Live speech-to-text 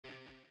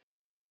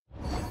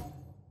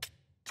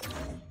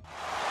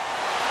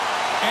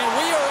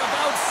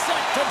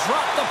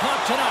drop the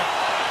puck tonight.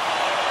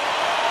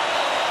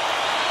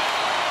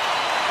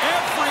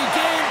 Every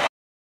game.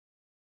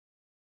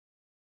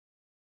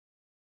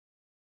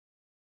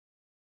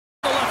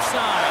 The left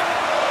side.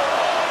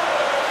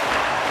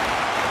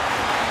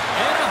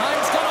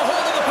 Anaheim's got a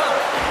hold of the puck.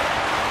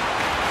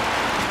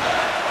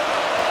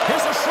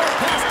 Here's a short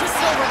pass to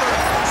Silverberg.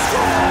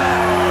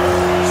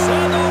 Scores!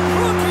 And the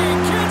rookie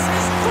gets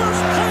his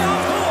first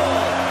playoff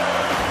goal.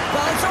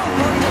 Well, it's so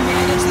important to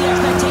manage the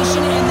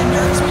expectation and the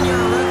nerves when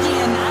you're a rookie,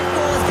 and that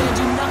goal is going to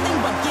do nothing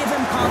but give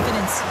him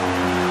confidence.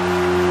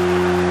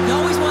 You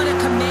always want to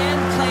command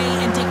play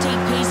and dictate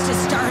pace to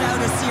start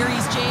out a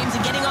series, James,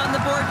 and getting on the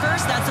board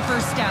first, that's the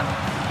first step.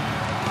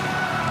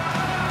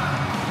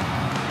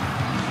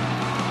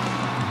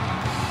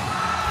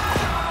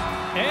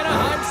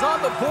 Anaheim's on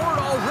the board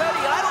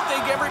already. I don't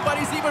think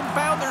everybody's even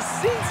found their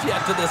seats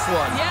yet to this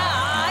one.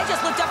 Yeah, I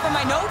just looked up from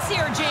my notes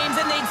here, James,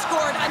 and they'd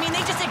scored. I mean,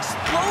 they just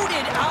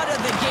exploded out of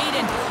the gate,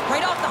 and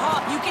right off the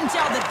hop, you can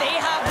tell that they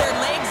have their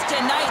legs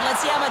tonight.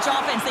 Let's see how much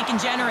offense they can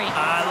generate.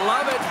 I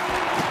love it.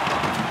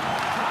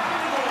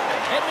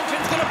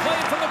 Edmonton's going to play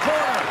it from the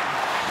corner.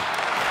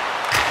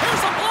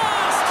 Here's a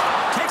blast.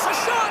 Takes a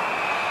shot.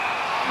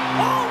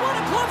 Oh, what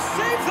a glove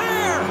save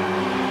there.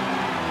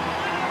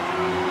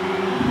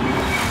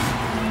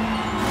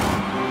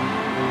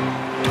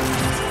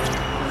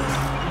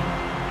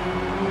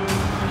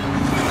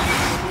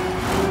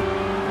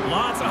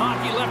 Lots of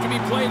hockey left to be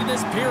played in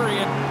this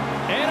period.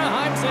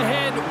 Anaheim's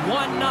ahead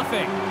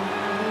 1-0.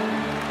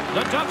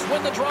 The Ducks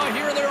win the draw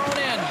here in their own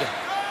end.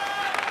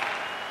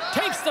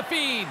 Takes the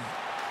feed.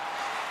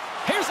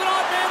 Here's an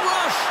odd man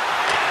rush.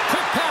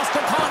 Quick pass to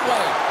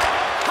Conway.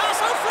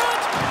 Pass out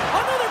front.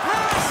 Another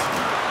pass.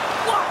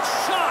 Blocked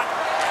shot.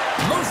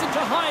 Moves it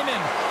to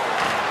Hyman.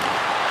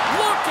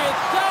 Look at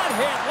that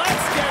hit.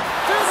 Let's get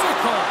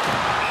physical.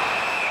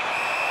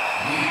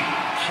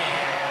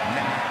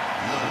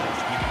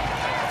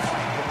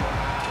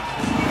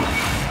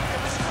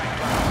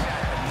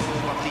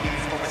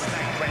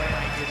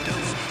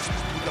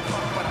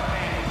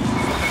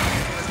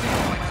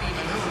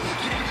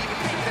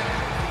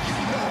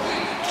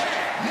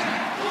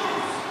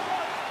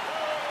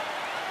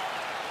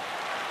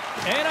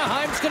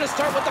 Anaheim's going to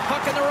start with the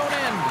puck in their own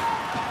end.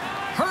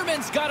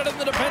 Herman's got it in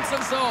the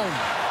defensive zone.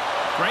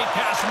 Great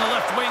pass from the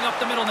left wing up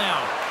the middle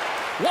now.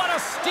 What a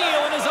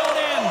steal in his own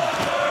end.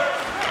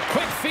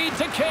 Quick feed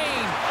to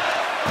Kane.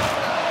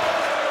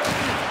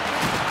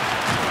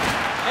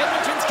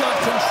 Edmonton's got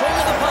control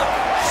of the puck.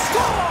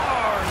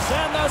 Scores!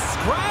 And the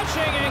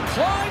scratching and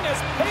clawing has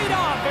paid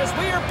off as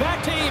we are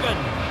back to even.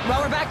 Well,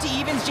 we're back to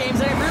evens,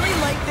 James, and I really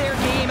like their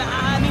game.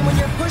 I mean, when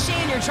you're pushing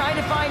and you're trying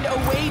to find a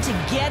way to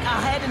get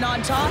ahead and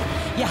on top,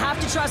 you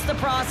have to trust the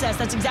process.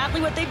 That's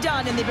exactly what they've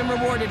done, and they've been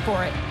rewarded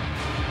for it.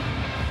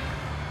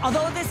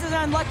 Although this is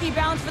an unlucky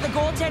bounce for the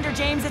goaltender,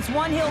 James, it's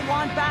one he'll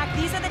want back.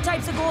 These are the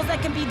types of goals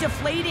that can be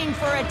deflating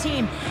for a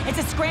team. It's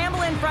a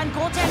scramble in front,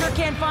 goaltender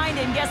can't find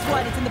it, and guess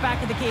what? It's in the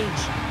back of the cage.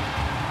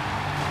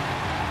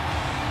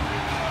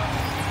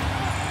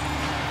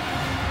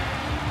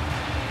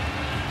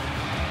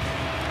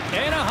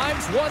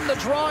 Anaheim's won the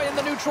draw in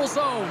the neutral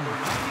zone.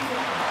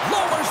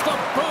 Lowers the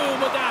boom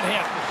with that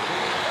hit.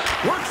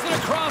 Works it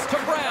across to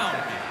Brown.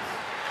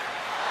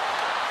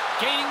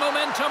 Gaining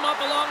momentum up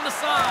along the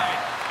side.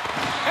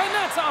 And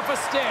that's off a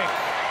stick.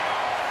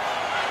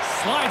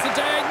 Slides it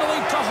diagonally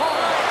to Hall.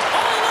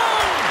 All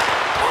alone!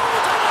 Oh,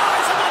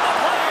 denies him on the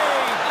play!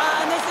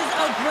 And this is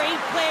a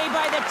great play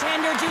by the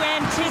tender to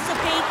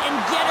anticipate and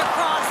get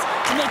across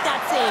to make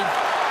that save.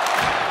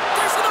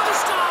 There's another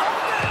stop!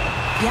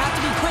 You have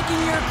to be quick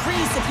in your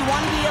crease if you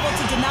want to be able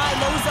to deny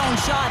low zone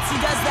shots. He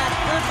does that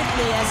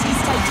perfectly as he's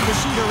tight to the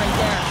shooter right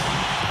there.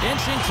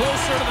 Inching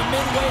closer to the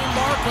midway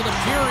mark of the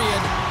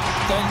period.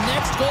 The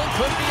next goal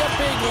could be a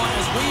big one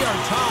as we are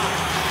tied.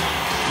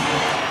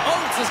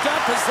 Oates has got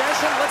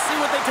possession. Let's see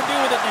what they can do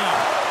with it now.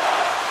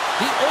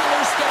 The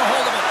Oilers get a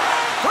hold of it.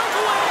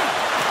 Breakaway!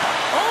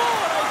 Oh,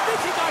 and I think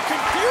he got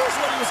confused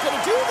what he was going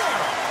to do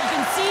there. You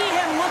can see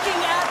him looking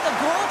at the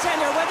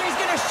goaltender, whether he's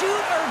going to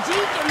shoot or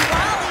deke, and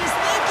while he's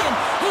thinking,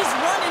 he's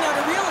running out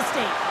of real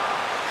estate.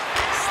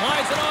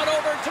 Slides it on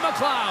over to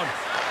McLeod.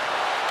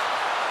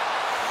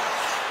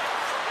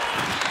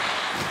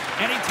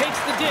 And he takes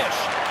the dish.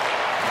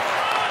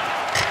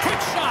 Quick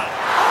shot.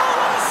 Oh,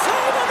 what a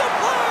save on the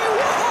play!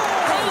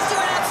 Whoa! He's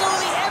doing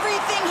absolutely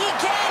everything he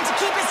can to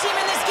keep his team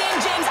in this game,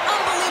 James.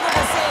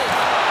 Unbelievable save.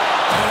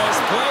 And as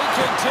play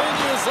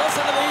continues,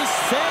 listen to these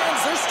fans.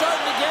 They're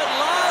starting to get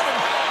loud and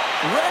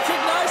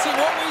recognizing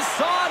what we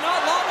saw not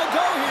long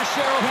ago here,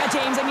 Cheryl. Yeah,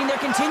 James, I mean, they're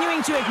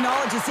continuing to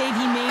acknowledge the save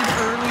he made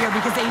earlier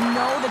because they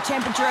know the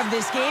temperature of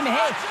this game. And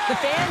hey, the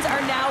fans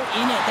are now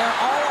in it. They're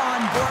all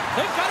on board.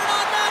 They've got an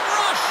on-man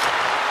rush.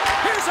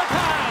 Here's a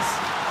pass.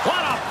 What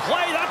a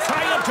play. That's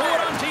how you do it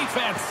on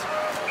defense.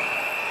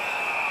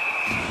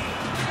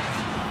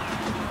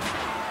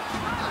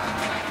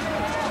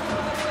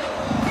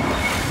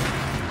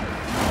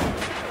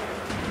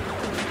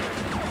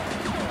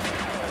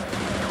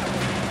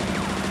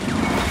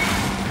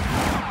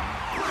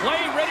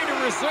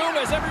 resume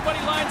as everybody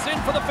lines in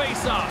for the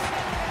face-off.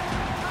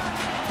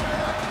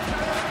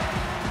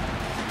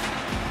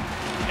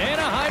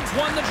 Anaheim's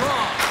won the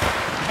draw.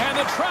 And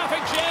the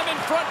traffic jam in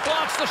front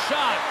blocks the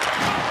shot.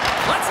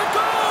 Lets it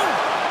go!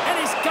 And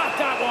he's got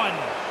that one.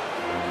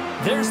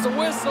 There's the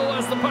whistle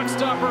as the puck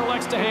stopper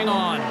elects to hang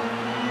on.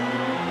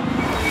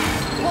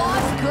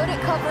 Waugh's good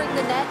at covering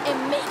the net and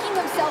making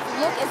himself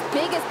look as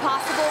big as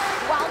possible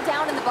while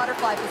down in the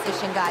butterfly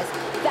position, guys.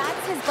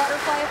 That's his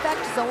butterfly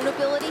effect, zone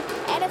ability,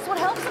 and it's what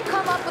helps him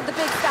come up with the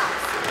big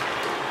stops.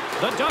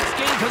 The Ducks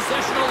gain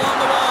possession along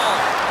the wall.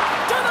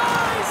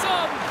 Denies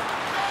him!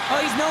 Oh,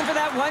 he's known for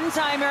that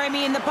one-timer. I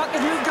mean, the puck is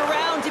moved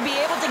around to be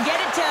able to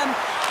get it to him.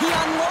 He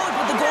unloads,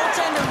 but the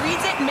goaltender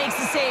reads it and makes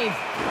the save.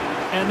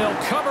 And they'll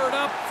cover it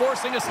up,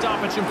 forcing a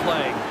stoppage in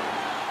play.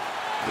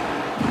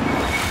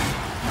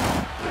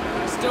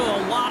 Still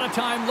a lot of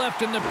time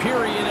left in the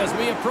period as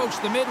we approach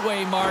the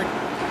midway mark.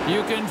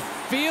 You can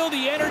feel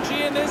the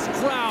energy in this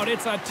crowd.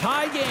 It's a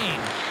tie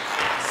game.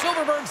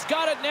 Silverberg's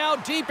got it now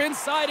deep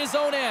inside his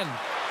own end.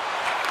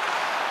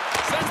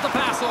 Sends the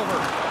pass over.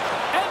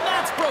 And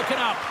that's broken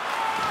up.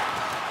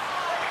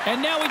 And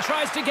now he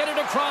tries to get it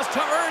across to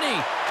Ernie.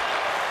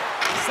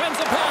 Sends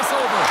a pass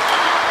over.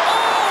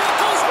 Oh, it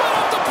goes right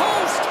off the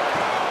post!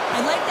 I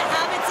like the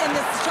habits and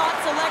the shot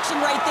selection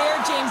right there,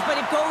 James, but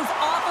it goes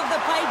off of the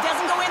pipe,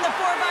 doesn't go in the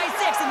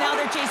 4x6, and now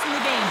they're chasing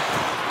the game.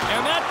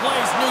 And that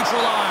play's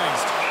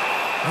neutralized.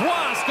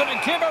 Ross going to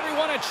give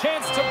everyone a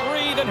chance to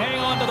breathe and hang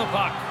on to the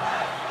puck.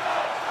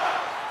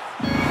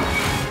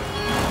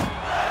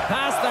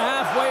 Past the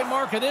halfway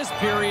mark of this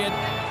period,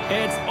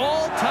 it's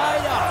all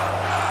tied up.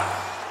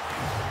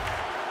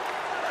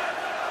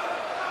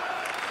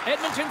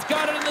 Edmonton's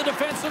got it in the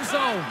defensive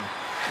zone.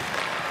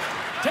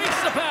 Takes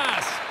the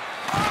pass.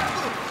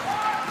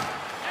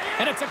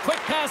 And it's a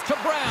quick pass to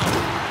Brown.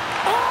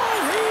 Oh,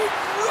 he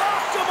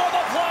rocked him on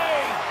the play.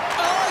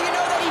 Oh, you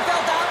know that he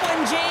felt that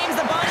one, James.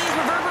 The body is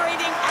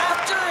reverberating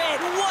after it.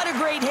 What a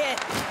great hit.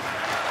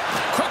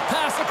 Quick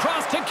pass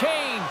across to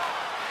Kane.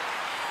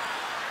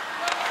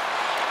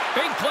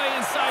 Big play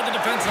inside the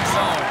defensive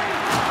zone.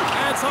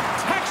 And some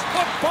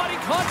textbook body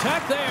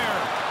contact there.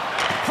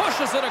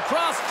 Pushes it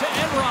across to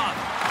Enroth.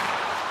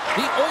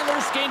 The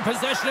Oilers gain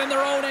possession in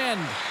their own end.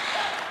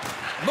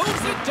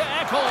 Moves it to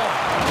Ekholm.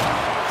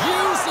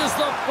 Uses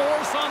the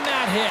force on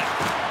that hit.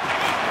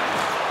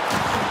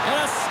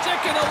 And a stick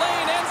in the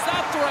lane ends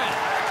that threat.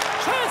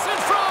 Chance in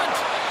front.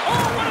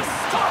 Oh, what a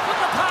stop with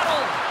the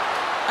paddle.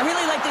 I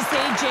really like this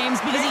save,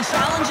 James, because he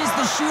challenges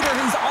the shooter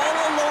who's all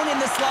alone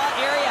in the slot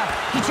area.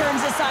 He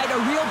turns aside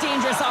a real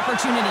dangerous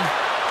opportunity.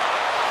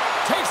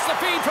 Takes the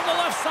feed from the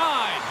left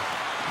side.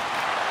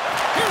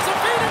 Here's a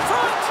feed in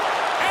front.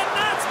 And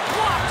that's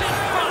blocked in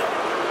front.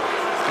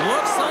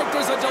 Looks like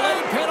there's a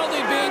delayed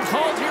penalty being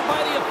called here by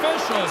the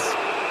officials.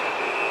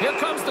 Here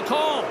comes the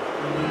call.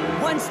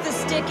 Once the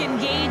stick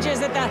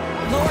engages at the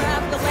lower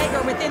half of the leg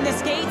or within the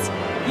skates,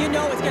 you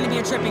know it's going to be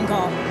a tripping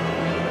call.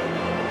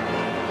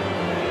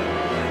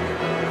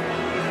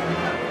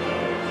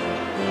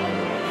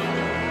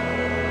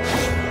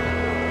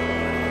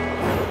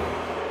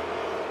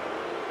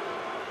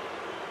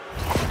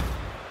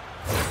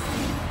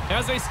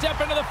 As they step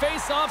into the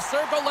face-off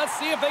circle, let's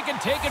see if they can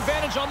take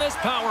advantage on this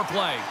power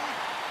play.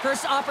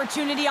 First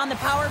opportunity on the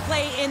power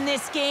play in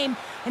this game.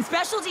 And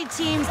specialty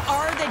teams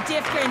are the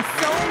difference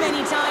so many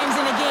times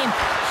in a game.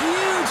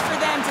 Huge for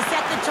them to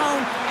set the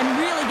tone and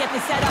really get the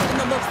setup and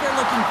the looks they're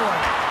looking for.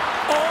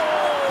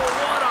 Oh,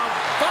 what a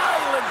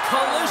violent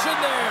collision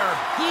there.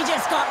 He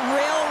just got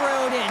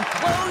railroaded.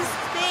 Closed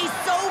space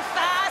so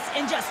fast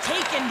and just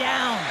taken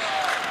down.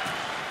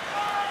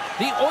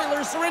 The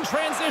Oilers are in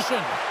transition.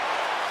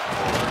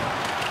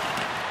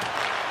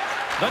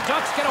 The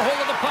Ducks get a hold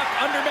of the puck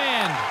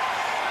undermanned.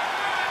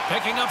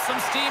 Picking up some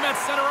steam at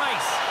center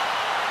ice.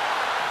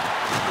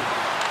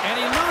 And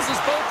he loses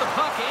both the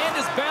puck and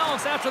his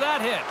balance after that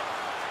hit.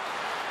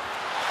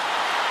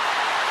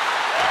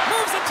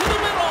 Moves it to the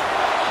middle.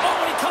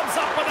 Oh, he comes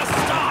up with a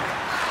stop.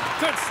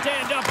 Good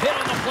stand-up hit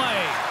on the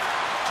play.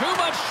 Too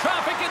much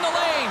traffic in the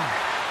lane.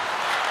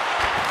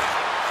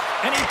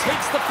 And he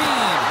takes the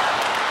feed.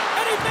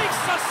 And he makes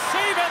the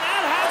save, and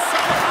that has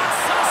some hot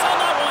sauce on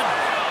that one.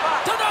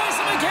 Denies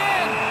him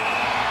again.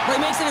 Well,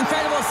 he makes an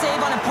incredible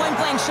save on a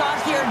point-blank shot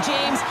here,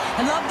 James.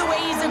 I love the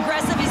way he's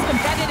aggressive, he's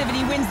competitive, and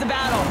he wins the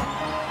battle.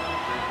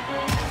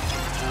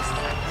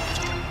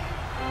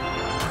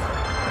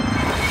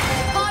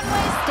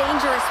 Conway's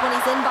dangerous when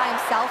he's in by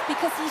himself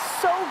because he's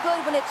so good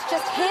when it's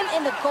just him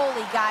and the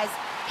goalie, guys.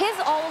 His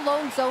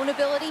all-alone zone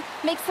ability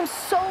makes him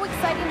so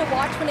exciting to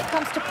watch when it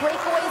comes to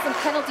breakaways and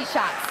penalty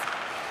shots.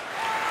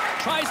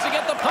 Tries to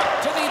get the puck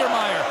to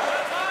Niedermeyer.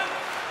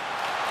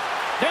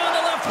 Down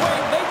the left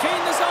wing, they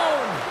gain the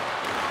zone.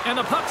 And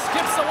the puck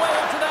skips away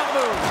after that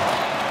move.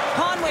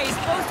 Conway's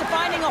close to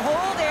finding a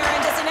hole there and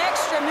does an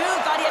extra move.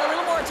 Thought he had a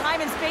little more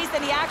time and space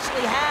than he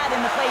actually had,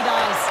 and the play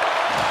dies.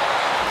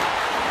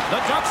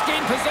 The Ducks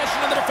gain possession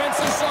of the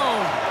defensive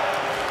zone.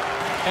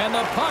 And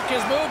the puck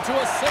is moved to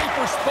a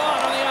safer spot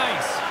on the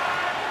ice.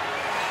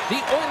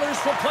 The Oilers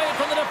will play it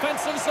from the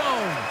defensive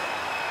zone.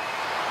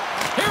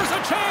 Here's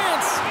a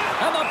chance!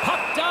 And the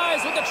puck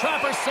dies with the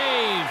trapper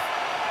save.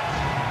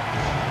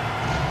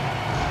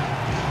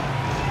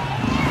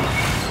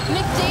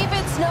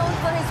 McDavid's known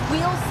for his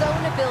wheel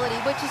zone ability,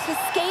 which is his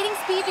skating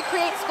speed to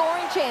create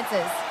scoring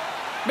chances.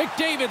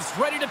 McDavid's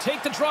ready to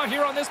take the draw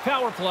here on this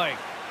power play.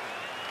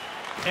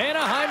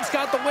 Anaheim's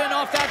got the win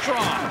off that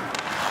draw.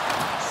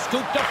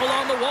 Scooped up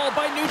along the wall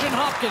by Nugent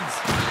Hopkins.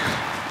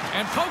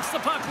 And pokes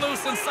the puck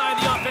loose inside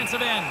the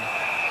offensive end.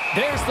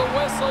 There's the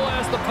whistle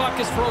as the puck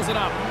is frozen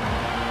up.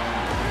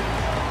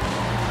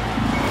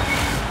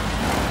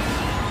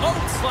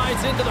 Oak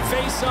slides into the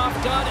face-off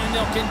dot, and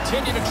they'll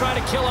continue to try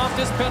to kill off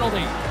this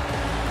penalty.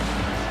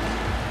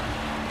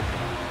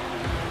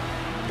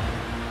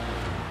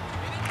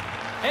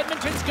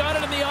 Edmonton's got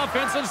it in the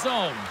offensive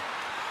zone.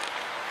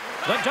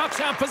 The Ducks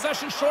have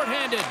possession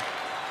shorthanded.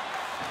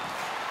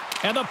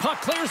 And the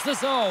puck clears the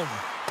zone.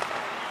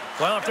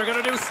 Well, if they're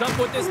going to do something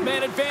with this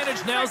man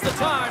advantage, now's the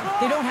time.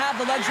 They don't have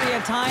the luxury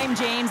of time,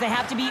 James. They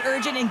have to be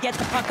urgent and get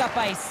the puck up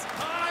ice.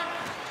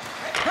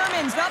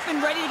 Herman's up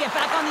and ready to get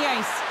back on the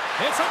ice.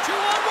 It's a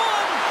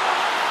 2-on-1.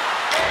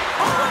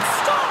 Oh, it's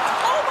stopped.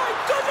 Oh, my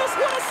goodness,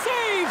 what a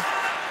save.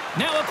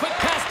 Now a quick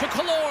pass to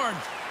Killorn.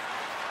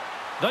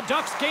 The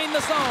Ducks gain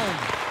the zone.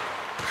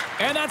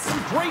 And that's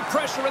some great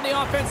pressure in the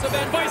offensive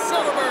end by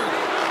Silverberg.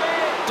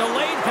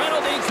 Delayed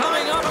penalty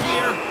coming up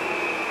here.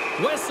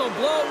 Whistle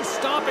blown,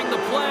 stopping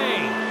the play.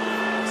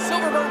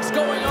 Silverberg's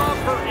going off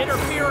for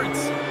interference.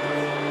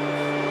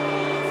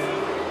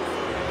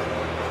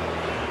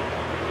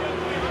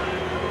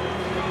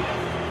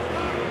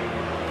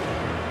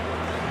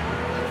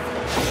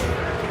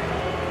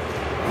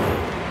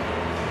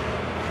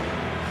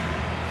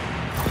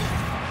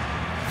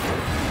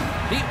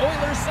 The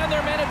Oilers send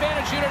their man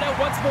advantage unit out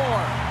once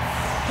more.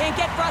 Can't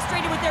get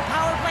frustrated with their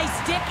power play.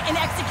 Stick and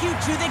execute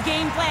to the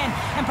game plan.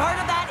 And part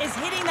of that is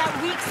hitting that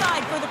weak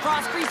side for the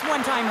cross-crease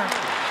one-timer.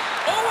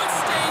 Oh, it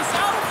stays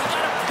out. We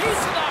got a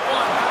piece of that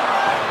one.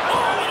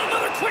 Oh, and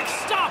another quick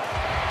stop.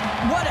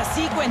 What a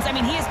sequence. I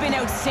mean, he has been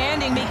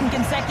outstanding, making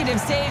consecutive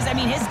saves. I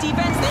mean, his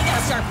defense, they got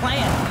to start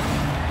playing.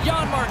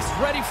 Janmark's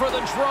ready for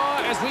the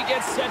draw as we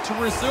get set to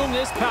resume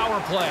this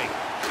power play.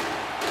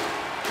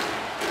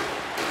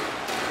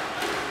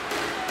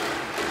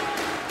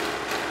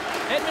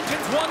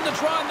 Edmonton's won the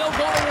draw, and they'll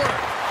go to work.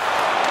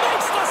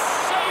 Makes the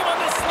save on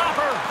the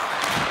slapper.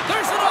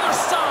 There's another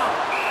stop.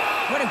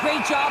 What a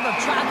great job of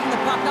tracking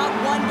the puck. Not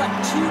one, but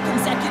two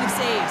consecutive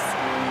saves.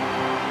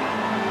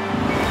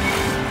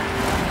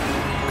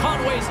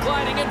 Conway's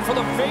gliding in for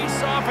the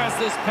face-off as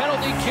this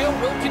penalty kill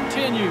will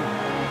continue.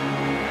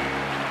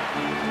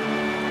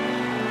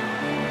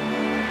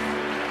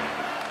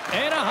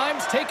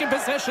 Anaheim's taking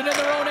possession in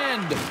their own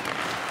end.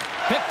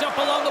 Picked up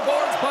along the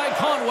boards by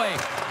Conway.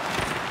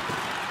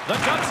 The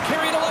Ducks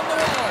carried along the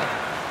wall.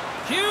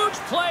 Huge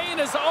play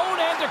in his own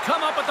end to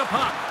come up with the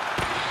puck.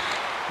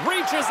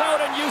 Reaches out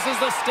and uses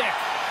the stick.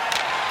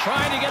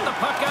 Trying to get the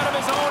puck out of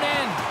his own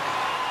end.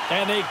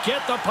 And they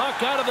get the puck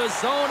out of the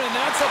zone, and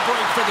that's a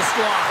break for the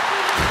squad.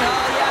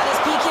 Oh, yeah, this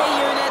PK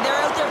unit,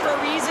 they're out there for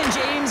a reason,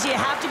 James. You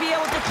have to be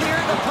able to clear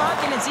the puck,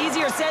 and it's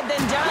easier said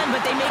than done,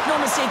 but they make no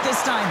mistake this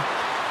time.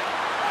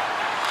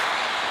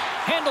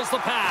 Handles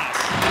the pass.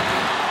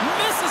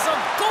 Misses a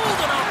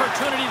golden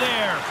opportunity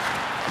there.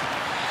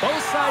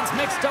 Both sides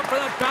mixed up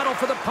for that battle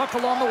for the puck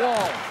along the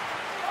wall.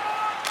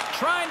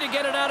 Trying to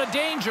get it out of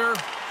danger,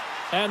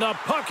 and the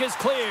puck is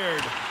cleared.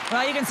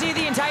 Well, you can see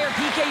the entire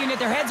PK unit.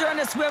 Their heads are on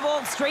a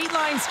swivel, straight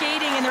line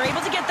skating, and they're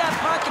able to get that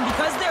puck, and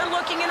because they're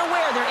looking and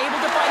aware, they're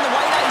able to find the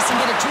white ice and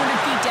get it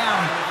 200 feet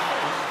down.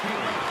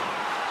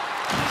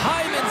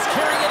 Hyman's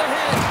carrying it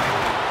ahead.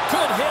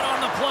 Good hit on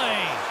the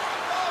play.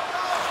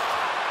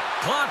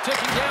 Clock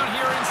ticking down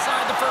here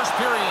inside the first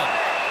period.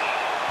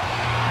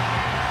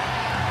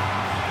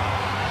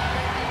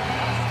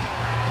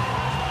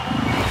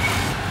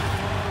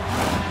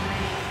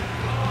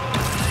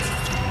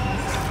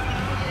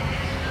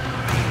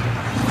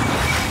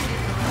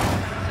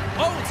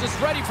 Is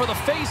ready for the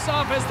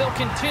face-off as they'll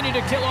continue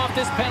to kill off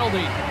this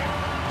penalty.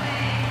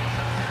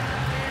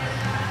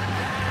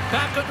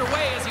 Back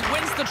underway as he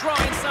wins the draw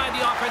inside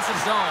the offensive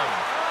zone.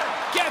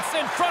 Gets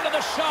in front of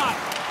the shot.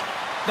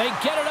 They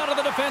get it out of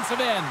the defensive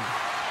end.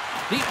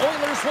 The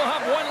Oilers will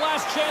have one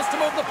last chance to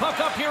move the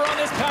puck up here on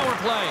this power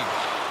play.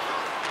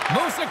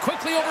 Moves it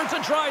quickly over to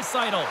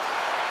Draisaitl.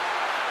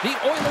 The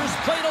Oilers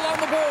played along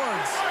the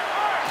boards.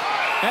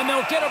 And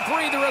they'll get a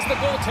breather as the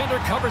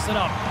goaltender covers it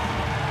up.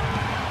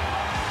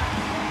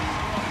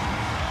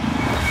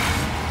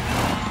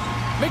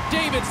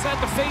 McDavid's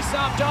at the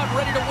face-off dot,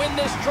 ready to win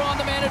this draw on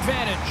the man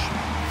advantage.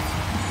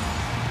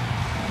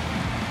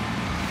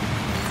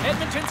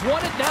 Edmonton's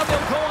won it, now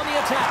they'll go on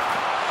the attack.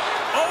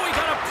 Oh, he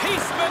got a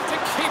piece of it to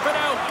keep it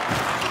out.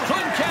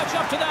 Couldn't catch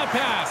up to that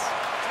pass.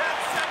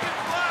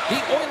 The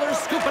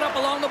Oilers scoop it up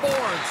along the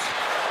boards.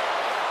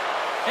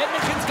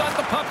 Edmonton's got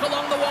the puck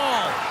along the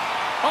wall.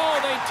 Oh,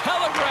 they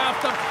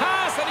telegraphed the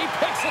pass, and he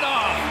picks it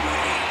off.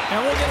 And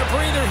we'll get a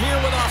breather here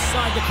with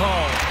offside to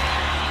call.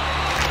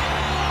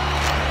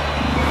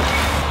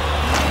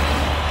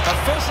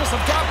 Officials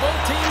have got both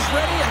teams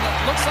ready, and it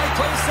looks like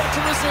play is set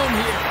to resume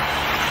here.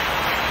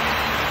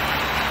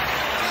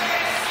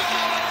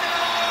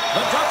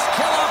 The Ducks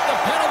kill off the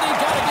penalty.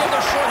 Got to give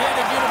their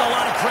shorthanded unit a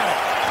lot of credit.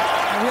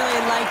 I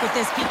really like what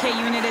this PK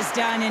unit has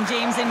done, and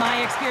James, in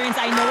my experience,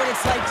 I know what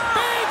it's like.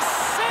 Big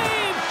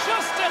save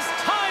just as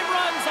time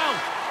runs out.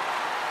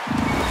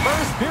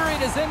 First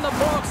period is in the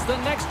books. The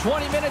next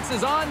 20 minutes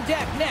is on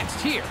deck next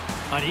here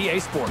on EA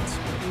Sports.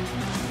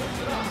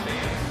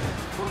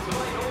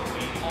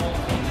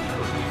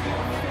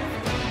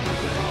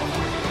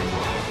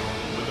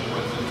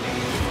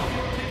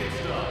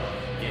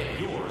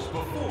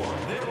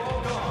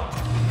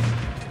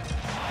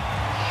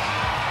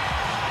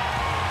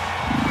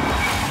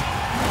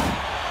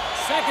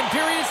 Second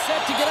period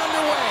set to get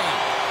underway.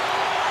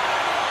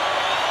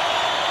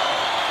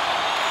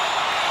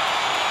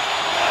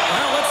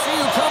 Well, let's see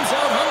who comes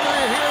out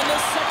hungrier here in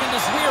this second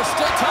as we are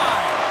still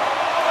tied.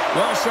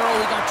 Well, Cheryl,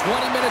 we got 20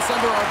 minutes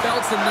under our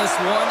belts in this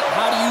one.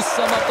 How do you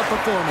sum up the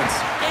performance?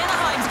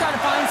 Anaheim's got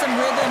to find some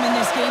rhythm in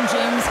this game,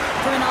 James.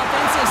 From an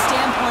offensive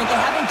standpoint,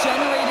 they haven't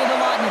generated a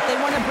lot, and if they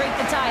want to break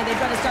the tie, they've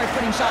got to start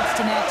putting shots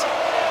to net.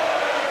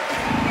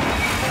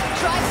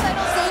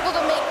 Draisaitl able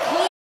to make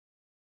clean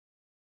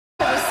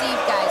receive,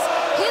 guys.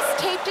 His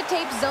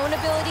tape-to-tape zone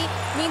ability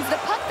means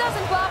the puck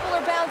doesn't bobble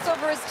or bounce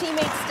over his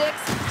teammates'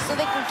 sticks, so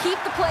they can keep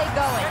the play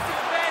going.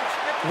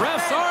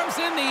 Ref's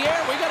arms in the air.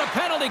 We got a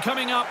penalty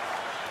coming up.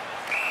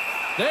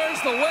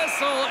 There's the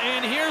whistle,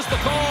 and here's the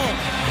call.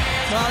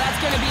 Well, that's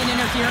going to be an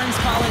interference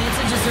call, and it's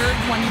a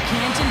deserved one. You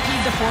can't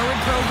impede the forward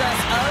progress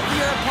of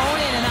your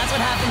opponent, and that's what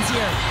happens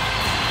here.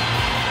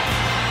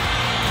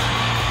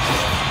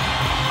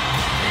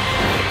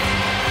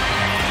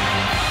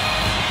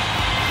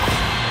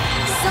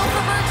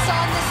 Silverberg's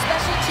on this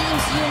special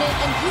teams unit,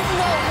 and you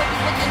know he'll be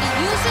looking to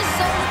use his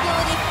zone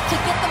ability to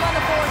get them on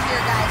the board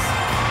here, guys.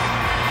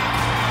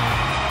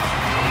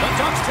 The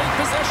Ducks take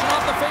possession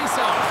off the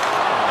faceoff.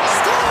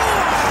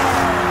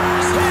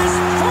 Scores! His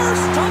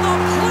first to the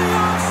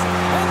playoffs,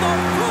 and the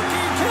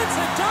rookie gets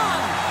it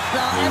done.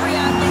 Well, every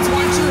athlete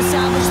wants to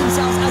establish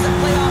themselves as a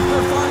playoff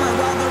performer,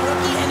 while the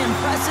rookie an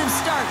impressive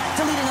start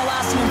to leaving a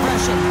lasting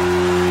impression.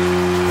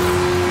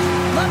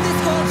 Love this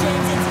goal,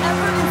 James. It's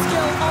effort and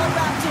skill all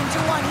wrapped into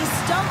one. He's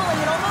stumbling.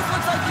 It almost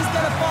looks like he's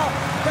going to fall,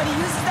 but he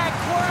uses that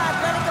core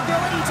athletic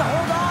ability to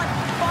hold on,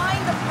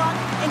 find the puck,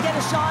 and get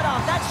a shot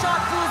off. That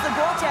shot fools the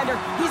goaltender.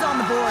 He's on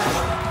the board.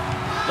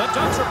 The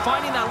Ducks are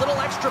finding that little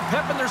extra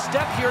pep in their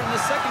step here in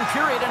the second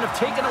period and have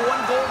taken a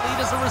one-goal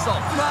lead as a result.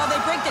 Well, they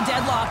break the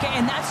deadlock,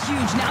 and that's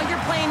huge. Now you're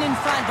playing in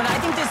front, but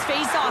I think this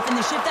face-off and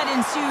the shift that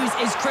ensues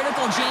is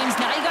critical, James.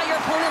 Now you got your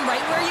opponent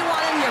right where you want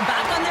him. You're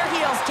back on their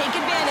heels. Take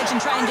advantage and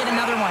try and get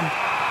another one.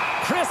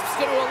 Crisp's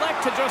going to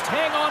elect to just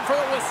hang on for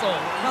the whistle.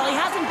 Well, he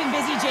hasn't been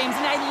busy, James,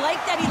 and I like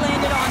that he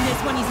landed on this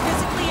one. He's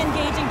physically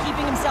engaged and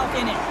keeping himself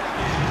in it.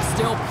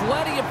 Still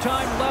plenty of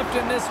time left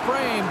in this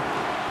frame.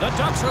 The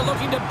Ducks are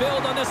looking to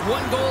build on this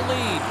one-goal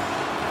lead.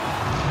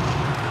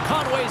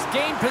 Conway's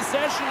gained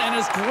possession, and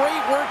his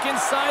great work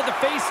inside the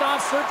face-off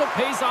circle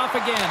pays off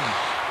again.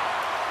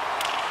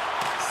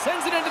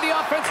 Sends it into the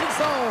offensive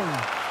zone.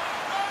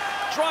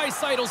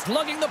 Draisaitl's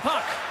lugging the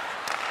puck.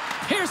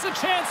 Here's a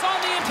chance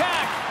on the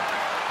attack.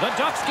 The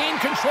Ducks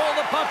gain control of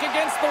the puck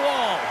against the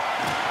wall.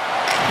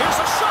 Here's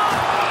a shot.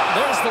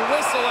 There's the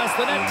whistle as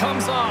the net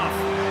comes off.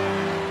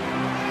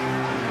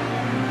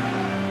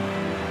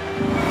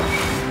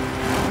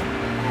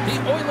 The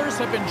Oilers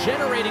have been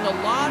generating a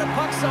lot of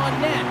pucks on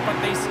net, but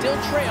they still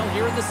trail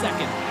here in the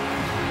second.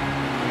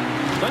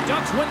 The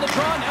Ducks win the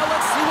draw. Now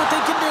let's see what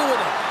they can do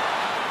with it.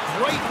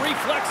 Great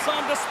reflex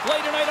on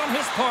display tonight on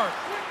his part.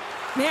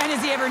 Man,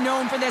 is he ever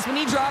known for this. When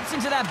he drops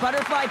into that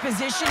butterfly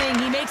positioning,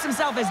 he makes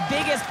himself as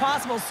big as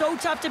possible. So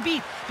tough to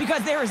beat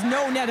because there is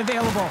no net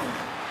available.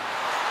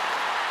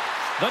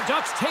 The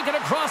Ducks take it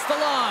across the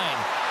line.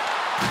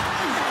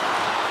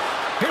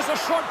 Here's a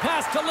short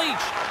pass to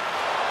Leach.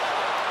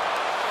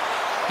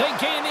 They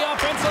gain the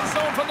offensive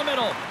zone from the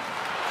middle.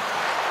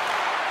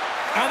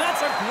 And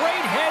that's a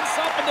great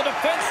heads-up in the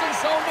defensive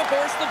zone to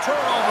force the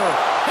turnover.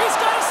 He's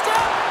got a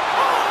step.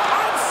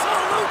 Oh,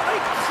 absolutely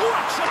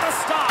clutch at the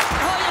stop.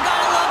 Oh, you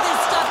gotta love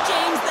this stuff,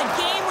 James. The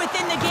game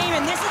within the game,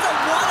 and this is a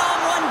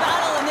one-on-one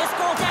battle, and this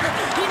goaltender,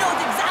 he knows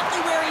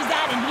exactly where he's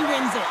at, and he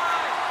wins it.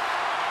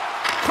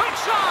 Quick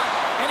shot,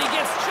 and he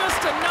gets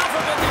just enough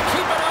of it to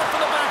keep it out for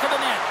the back of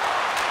the net.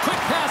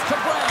 Quick pass to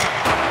Brown.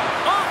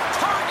 Off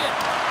target.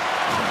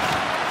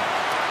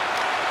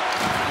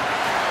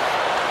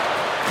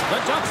 The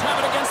Ducks have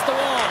it against the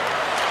wall.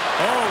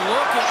 Oh,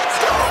 look at...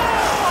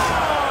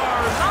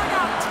 Scores! I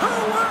got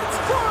two words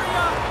for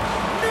you.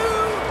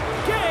 New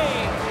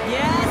game.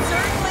 Yeah, it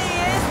certainly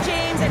is,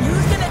 James. And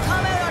who's going to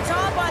come out on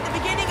top at the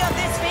beginning of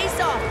this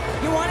faceoff?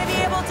 You want to be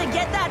able to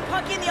get that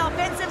puck in the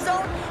offensive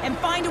zone and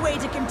find a way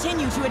to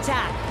continue to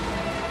attack.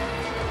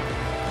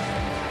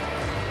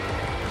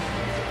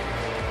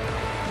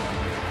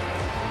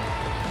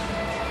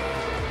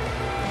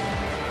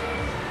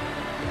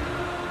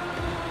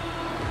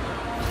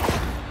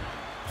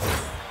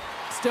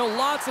 Still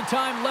lots of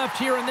time left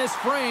here in this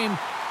frame.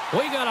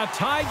 We got a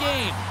tie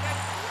game.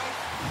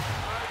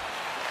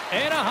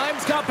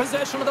 Anaheim's got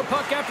possession of the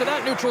puck after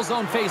that neutral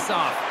zone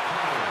faceoff.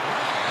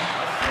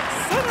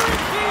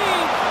 Centering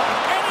feed,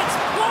 and it's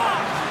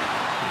blocked.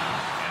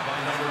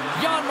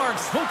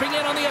 Janmark swooping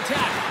in on the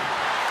attack.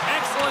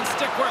 Excellent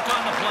stick work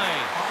on the play.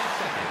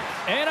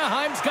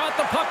 Anaheim's got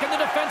the puck in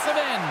the defensive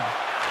end.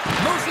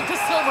 Moves it to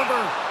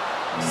Silverberg.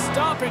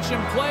 Stoppage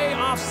in play,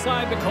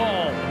 offside the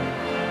call.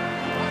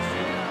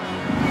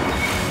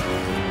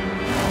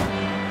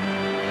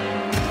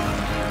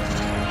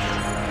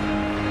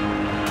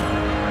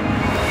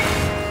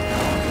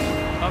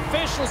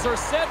 Officials are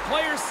set.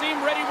 Players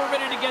seem ready. We're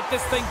ready to get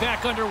this thing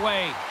back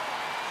underway.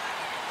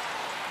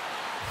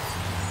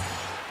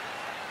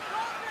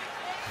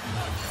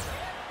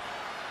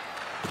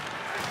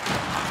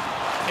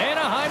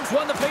 Anaheim's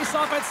won the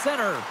faceoff at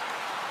center.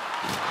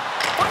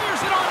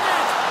 Fires it on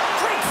net.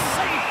 Great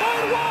save by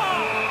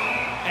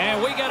Waugh.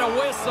 And we got a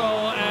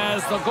whistle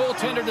as the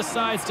goaltender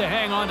decides to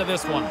hang on to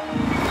this one.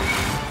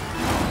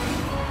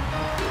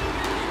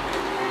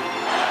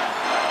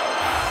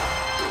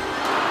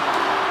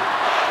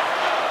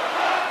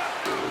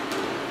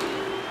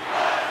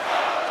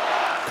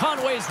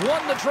 Conway's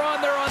won the draw,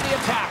 and they're on the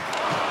attack.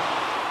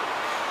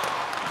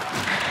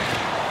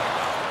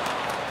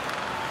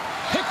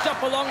 Picked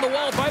up along the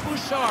wall by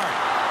Bouchard.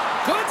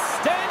 Good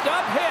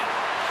stand-up hit.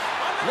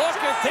 Look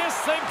at this.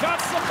 They've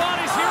got some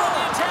bodies here on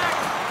the attack.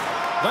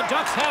 The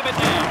Ducks have it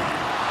now.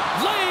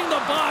 Laying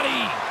the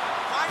body.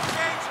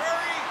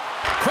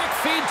 Quick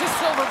feed to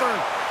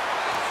Silverberg.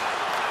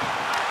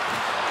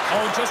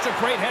 Oh, just a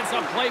great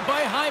heads-up play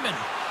by Hyman.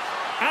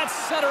 At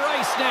center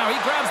ice now. He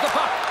grabs the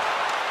puck.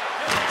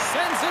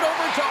 Sends it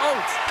over to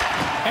Oates.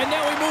 And now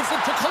he moves it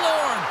to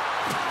Killorn.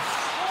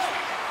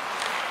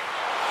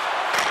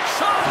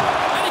 Shot!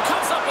 And he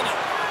comes up with it.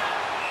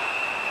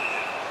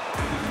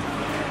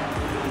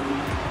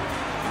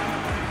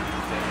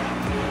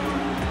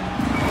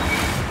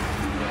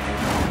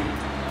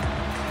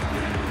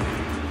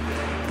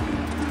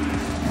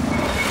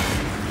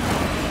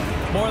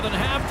 More than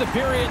half the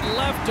period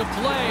left to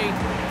play.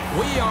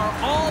 We are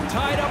all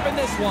tied up in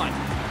this one.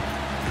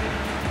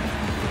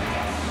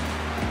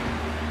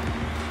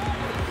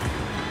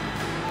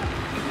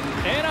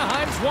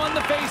 Anaheim's won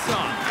the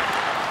faceoff.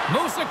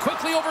 Moves it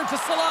quickly over to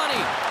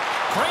Solani.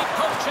 Great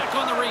poke check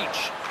on the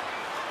reach.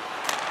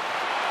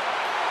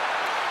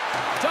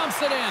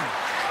 Dumps it in.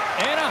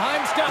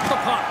 Anaheim's got the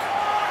puck.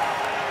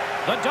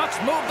 The Ducks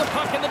move the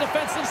puck in the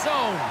defensive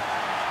zone.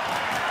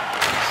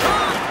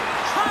 Shot!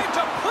 Tried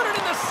to put it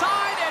in the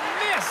side and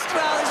missed.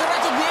 Well, there's a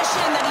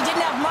recognition that he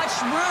didn't have much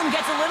room.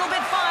 Gets a little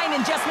bit fine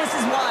and just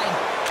misses wide.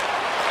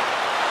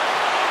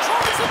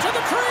 Drives it to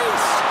the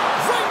crease.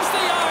 Rings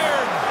the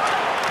iron.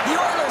 The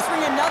Oilers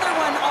bring another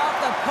one off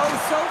the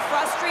post. So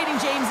frustrating,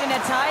 James, in a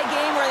tie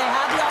game where they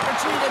have the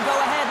opportunity to go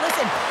ahead.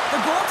 Listen,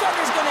 the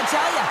goaltender's going to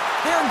tell you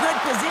they're in good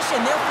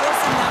position. They're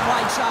forcing that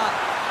wide shot.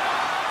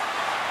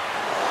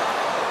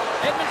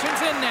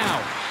 Edmonton's in now.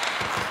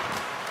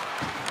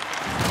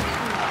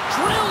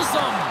 Drills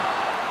them.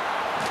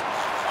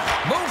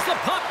 Moves the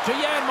puck to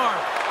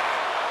Janmark.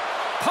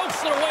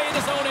 Pokes it away in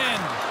his own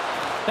end.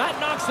 That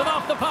knocks him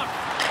off the puck.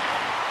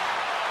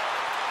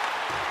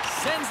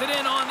 Sends it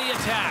in on the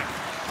attack.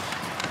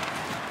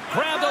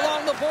 Grabbed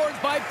along the boards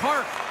by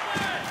Park.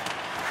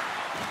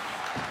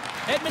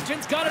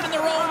 Edmonton's got it in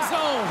their own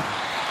zone.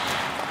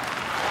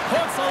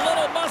 Puts a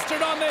little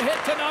mustard on the hit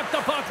to knock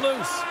the puck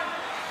loose.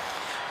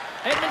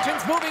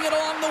 Edmonton's moving it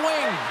along the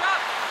wing.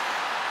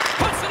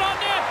 Puts it on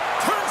net.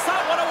 Turns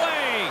that one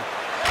away.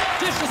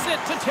 Dishes it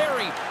to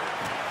Terry.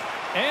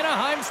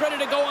 Anaheim's ready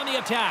to go on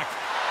the attack.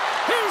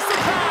 Here's the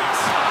pass.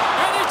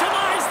 And he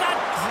denies that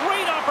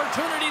great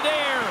opportunity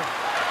there.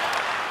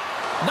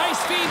 Nice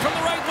feed from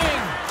the right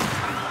wing.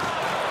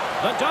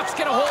 The Ducks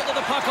get a hold of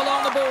the puck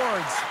along the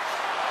boards.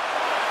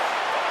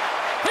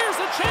 Here's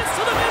a chance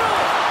to the middle.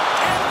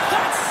 And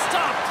that's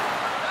stopped.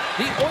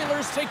 The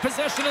Oilers take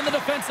possession in the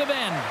defensive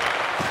end.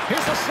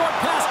 Here's a short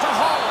pass to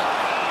Hall.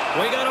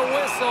 We got a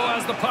whistle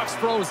as the puck's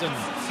frozen.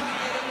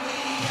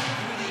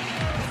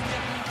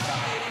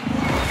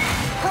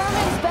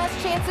 Herman's best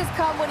chances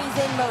come when he's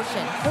in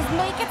motion. His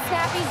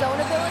make-it-snappy zone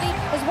ability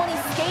is when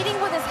he's skating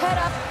with his head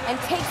up and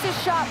takes his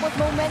shot with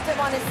momentum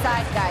on his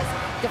side, guys.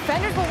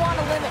 Defenders will want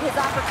to limit his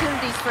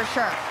opportunities for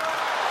sure.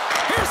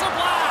 Here's a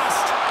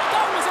blast!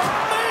 That was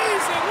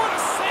amazing! What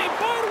a save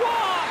by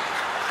Waugh!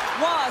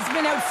 Waugh's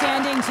been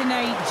outstanding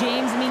tonight,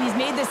 James. I mean, he's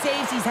made the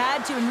saves he's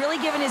had to and really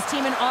given his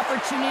team an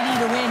opportunity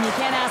to win. You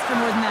can't ask for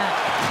more than that.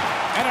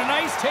 And a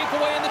nice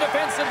takeaway in the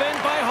defensive end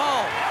by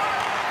Hall.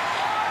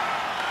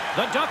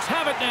 The Ducks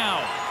have it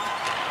now.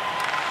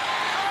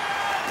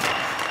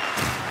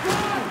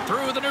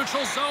 Through the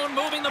neutral zone,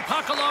 moving the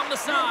puck along the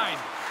side.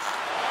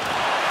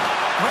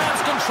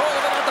 Grabs control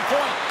of it at the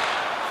point.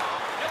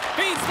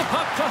 Feeds the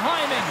puck to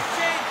Hyman.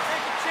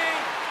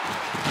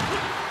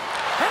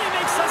 And he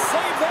makes a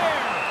save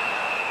there.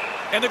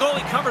 And the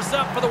goalie covers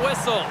up for the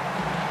whistle.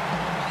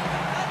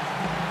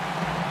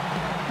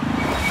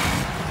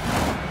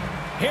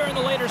 Here in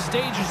the later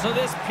stages of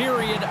this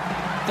period,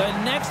 The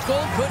next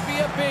goal could be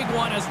a big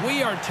one as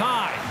we are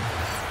tied.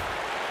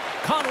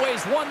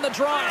 Conway's won the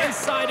draw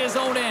inside his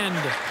own end.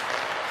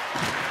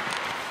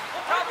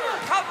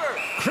 Cover!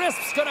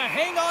 Crisp's going to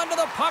hang on to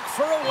the puck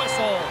for a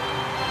whistle.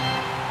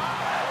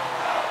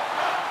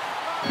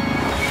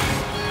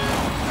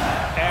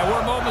 And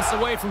we're moments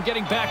away from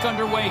getting back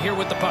underway here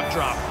with the puck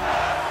drop.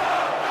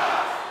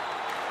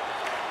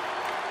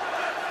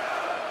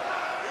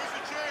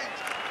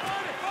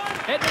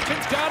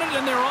 Edmonton's got it,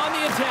 and they're on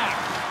the attack.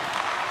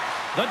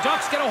 The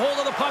Ducks get a hold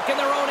of the puck in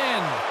their own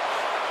end.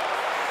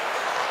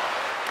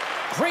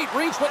 Great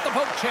reach with the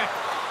poke check.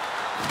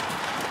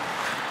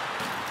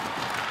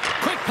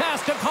 Quick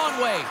pass to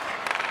Conway.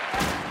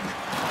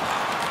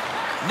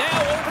 Now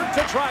over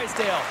to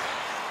Drysdale.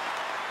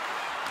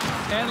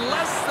 And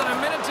less than a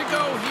minute to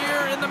go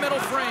here in the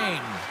middle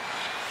frame.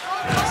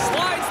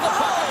 Slides the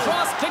puck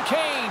across to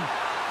Kane.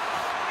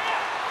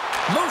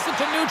 Moves it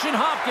to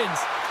Nugent-Hopkins.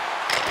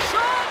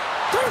 Shot!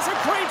 There's a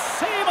great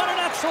save on an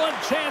excellent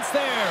chance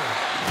there.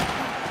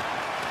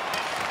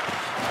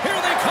 Here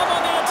they come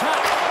on the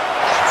attack.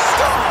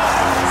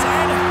 Scores!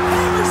 And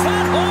hammers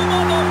that home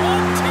on the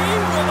one team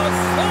with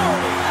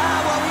authority.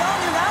 Well, we all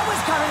knew that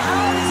was coming.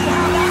 How does he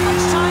have that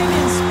much time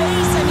and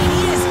space? I mean,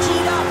 he is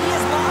teed up. He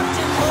is locked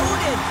and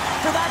loaded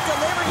for that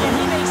delivery, and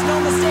he makes no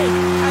mistake,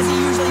 as he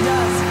usually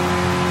does.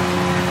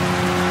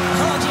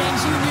 Oh,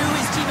 James, you knew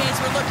his teammates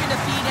were looking to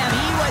feed him.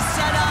 He was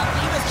set up.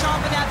 He was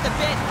chomping at the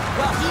bit.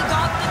 Well, he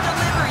got the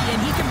delivery, and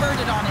he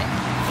converted on it.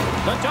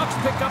 The Ducks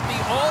pick up the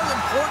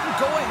all-important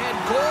go-ahead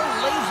goal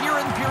late here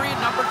in period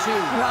number 2.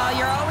 Well,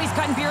 you're always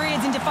cutting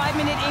periods into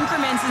 5-minute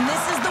increments, and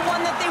this is the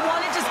one that they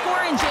wanted to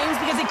score in, James,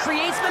 because it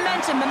creates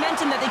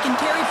momentum that they can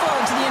carry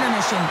forward to the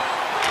intermission.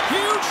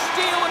 Huge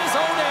steal in his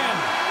own end.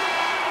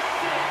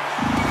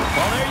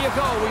 Well, there you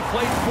go. We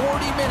played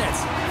 40 minutes.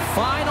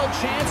 Final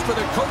chance for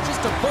the coaches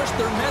to push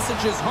their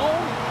messages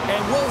home,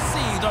 and we'll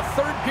see the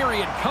third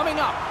period coming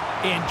up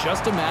in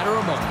just a matter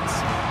of moments.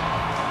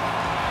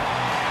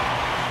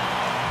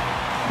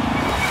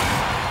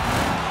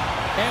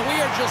 And we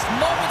are just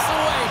moments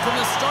away from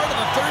the start of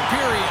the third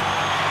period.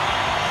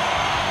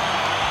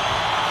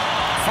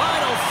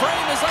 Final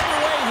frame is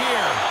underway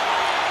here.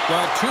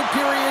 Well, 2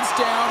 periods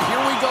down.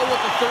 Here we go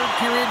with the third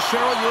period.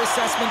 Cheryl, your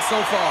assessment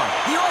so far?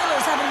 The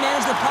Oilers haven't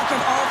managed the puck at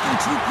all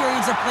through 2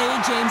 periods of play,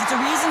 James. It's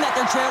a reason that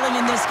they're trailing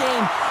in this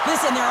game.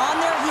 Listen, they're on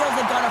their heels.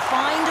 They've got to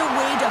find a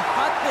way to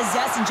puck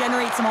possess and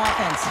generate some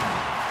offense.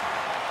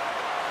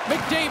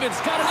 McDavid's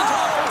got it into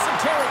offensive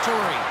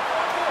territory.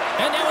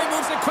 And now he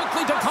moves it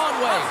quickly to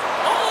Conway.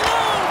 All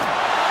alone!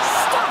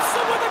 Stops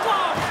him with a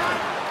glove!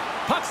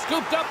 Puck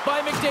scooped up by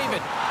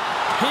McDavid.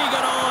 He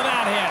got all of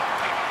that hit.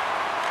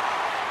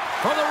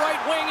 From the right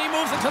wing, he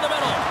moves it to the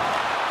middle.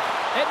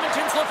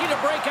 Edmonton's looking to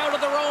break out of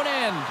their own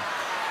end.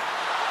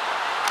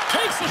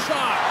 Takes a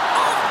shot.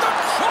 Off the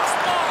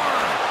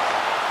crossbar!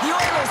 The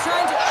Oilers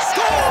trying to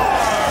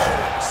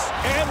Scores!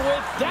 And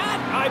with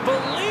that, I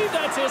believe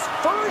that's his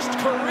first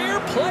career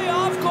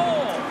playoff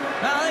goal.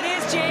 Well, it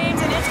is, James,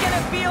 and it's going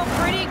to feel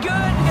pretty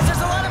good because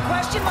there's a lot of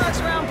question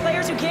marks around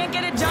players who can't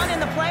get it done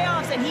in the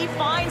playoffs, and he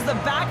finds the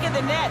back of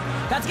the net.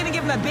 That's going to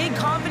give him a big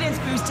confidence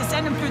boost to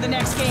send him through the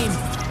next game.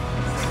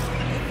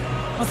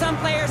 Well, some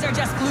players are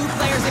just glue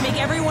players. They make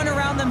everyone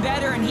around them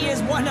better, and he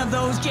is one of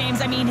those, James.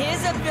 I mean,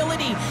 his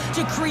ability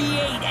to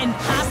create and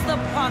pass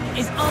the puck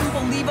is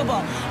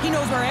unbelievable. He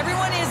knows where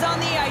everyone is on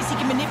the ice. He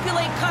can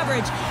manipulate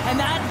coverage, and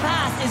that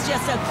pass is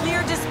just a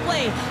clear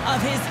display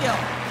of his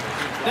skill.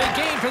 They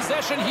gain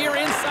possession here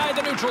inside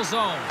the neutral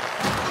zone.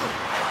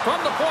 From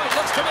the point,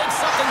 looks to make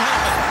something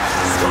happen.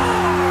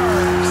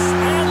 Scores!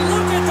 And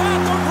look at that,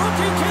 the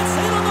rookie gets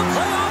in on the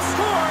playoff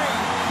scoring.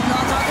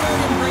 I'll talk about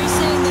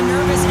embracing the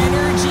nervous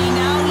energy.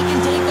 Now he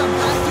can take a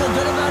breath, feel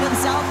good about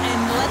himself, and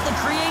let the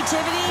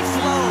creativity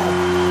flow.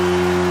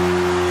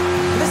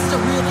 This is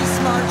a really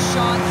smart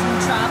shot through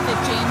traffic,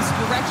 James.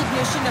 The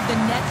recognition of the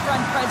net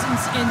front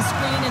presence in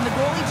screen, and the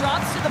goalie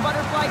drops to the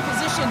butterfly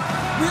position.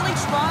 Really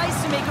tries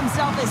to make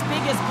himself as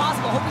big as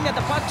possible, hoping that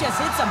the puck just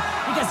hits him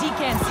because he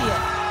can't see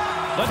it.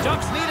 The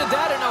Ducks needed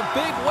that in a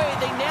big way.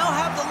 They now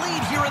have the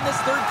lead here in this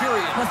third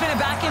period. Well, it's been a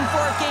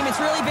back-and-forth game.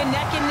 It's really been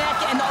neck and neck,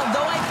 and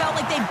although I felt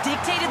like they've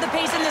dictated the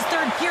pace in this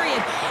third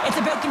period, it's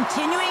about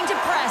continuing to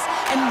press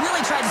and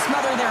really try to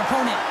smother their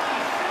opponent.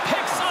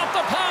 Picks off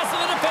the pass in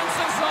the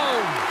defensive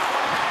zone.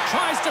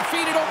 Tries to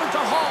feed it over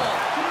to Hall.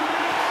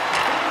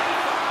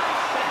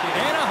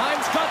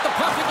 Anaheim's got the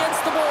puck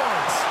against the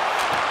boards.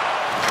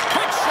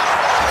 Quick shot.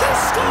 They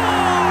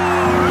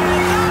score!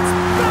 And that's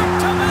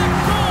back-to-back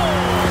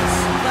goals!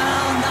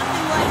 Well,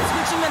 nothing like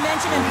switching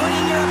momentum and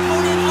putting your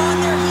opponent on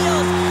their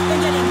heels and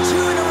getting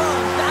 2 in a row.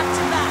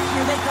 Back-to-back.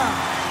 Here they come.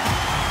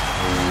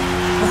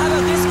 Well, how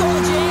about this goal,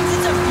 James?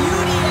 It's a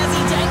beauty as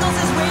he dangles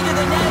his way to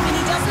the net. I mean,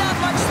 he doesn't have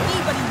much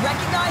speed, but he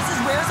recognizes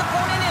where his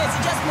opponent is.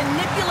 He just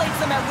manipulates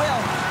them at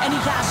will, and he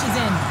cashes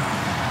in.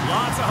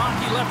 Lots of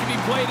hockey left to be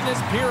played in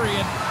this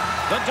period.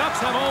 The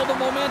Ducks have all the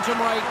momentum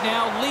right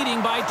now,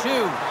 leading by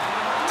 2.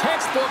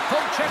 Textbook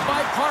poke check by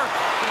Park.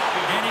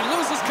 And he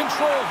loses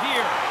control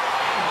here.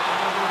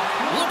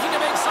 Looking to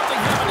make something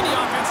happen.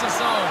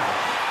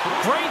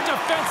 Great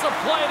defensive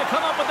play to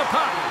come up with the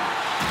puck.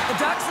 The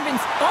Ducks have been...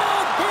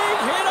 Oh, big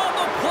hit on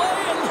the play,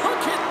 and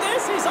look at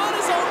this. He's on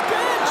his own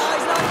bench. Oh,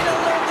 he's not going to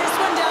let this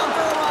one down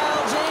for a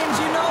while, James.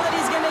 You know that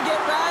he's going to get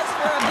razzed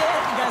for a bit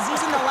because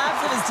he's in the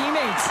laps of his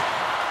teammates.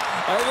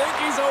 I think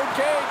he's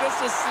okay, just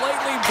a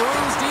slightly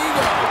bruised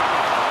ego.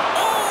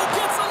 Oh,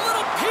 gets a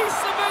little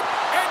piece of it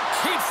and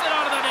keeps it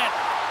out of the net.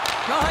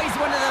 Oh, he's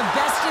one of the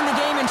best in the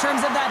game in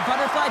terms of that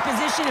butterfly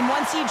position, and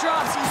once he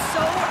drops, he's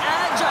so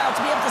agile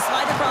to be able to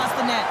slide across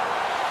the net.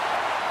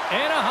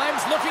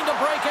 Anaheim's looking to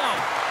break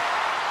out.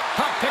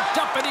 Puck picked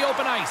up in the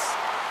open ice.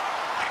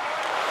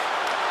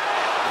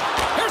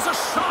 Here's a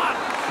shot.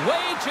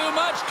 Way too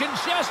much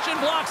congestion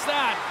blocks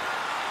that.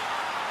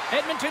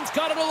 Edmonton's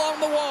got it along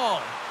the wall.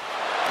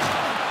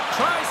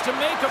 Tries to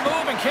make a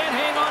move and can't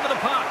hang on to the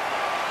puck.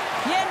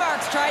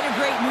 Janmark's tried a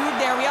great move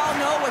there. We all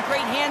know what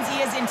great hands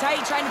he is in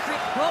tight, trying to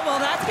create... Well,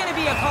 that's going to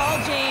be a call,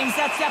 James.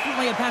 That's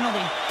definitely a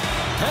penalty.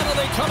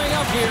 Penalty coming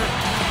up here.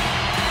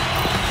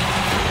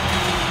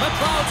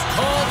 McLeod's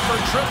called for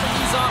tripping.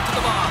 He's off to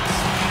the box.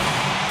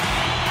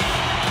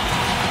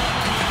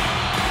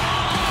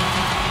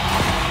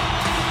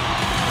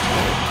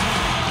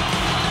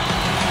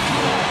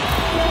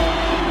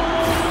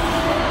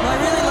 Well, I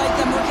really like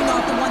them working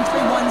off the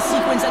 1-3-1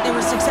 sequence that they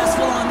were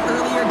successful on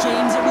earlier,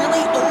 James. It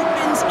really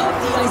opens up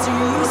the ice, so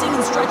you're using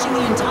and stretching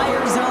the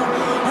entire zone.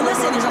 And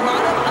listen, there's a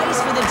lot of ice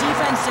for the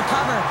defense to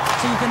cover.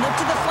 So you can look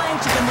to the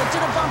flank, you can look to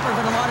the bumper,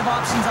 but a lot of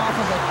options off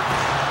of it.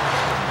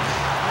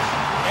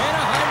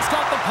 Anaheim's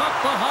got the puck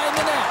behind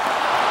the net.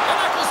 And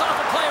that goes off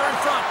a player in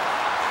front.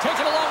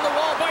 Taken along the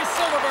wall by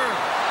Silverberg.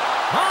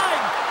 My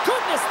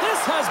goodness, this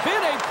has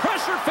been a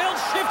pressure-filled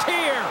shift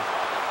here.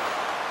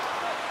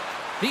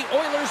 The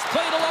Oilers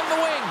played along the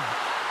wing.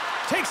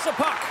 Takes the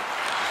puck.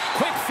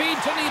 Quick feed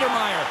to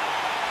Niedermeyer.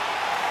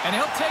 And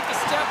he'll take a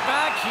step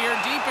back here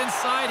deep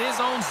inside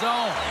his own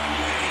zone.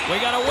 We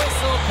got a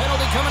whistle.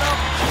 Penalty coming up.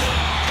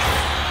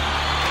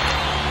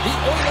 The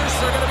Oilers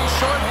are going to be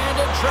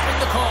shorthanded, tripping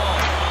the call.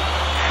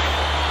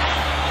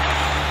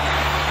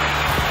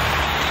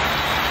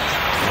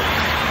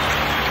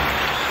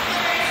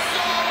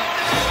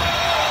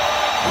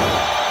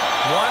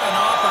 What an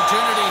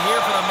opportunity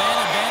here for the man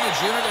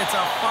advantage unit. It's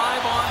a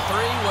 5-on-3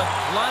 with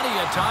plenty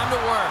of time to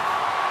work.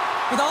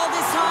 With all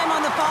this time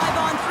on the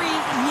 5-on-3,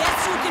 yes,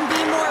 you can be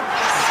more...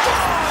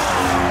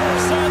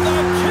 Scores! And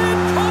the kid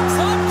comes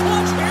up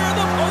clutch here in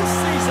the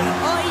postseason.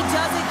 Oh, he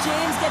does it,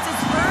 James. Gets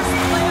his first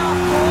playoff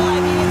goal. I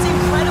mean, it's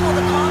incredible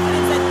the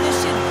confidence that this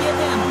should give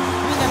him.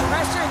 I mean, the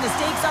pressure and the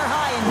stakes are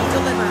high, and he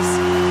delivers.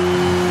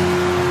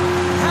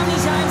 How many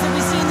times have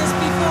we seen this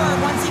before?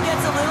 Once he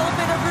gets a little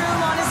bit of room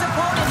on his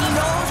opponent, he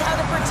knows how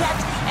to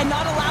protect and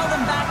not allow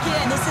them back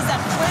in. This is a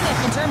clinic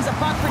in terms of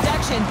puck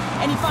protection,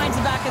 and he finds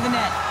the back of the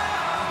net.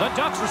 The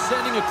Ducks are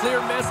sending a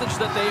clear message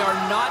that they are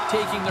not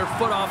taking their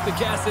foot off the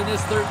gas in this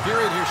third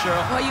period here,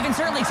 Cheryl. Well, you can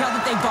certainly tell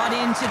that they bought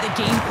into the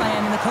game plan,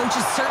 and the coach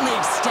is certainly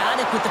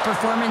ecstatic with the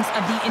performance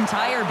of the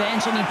entire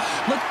bench. I mean,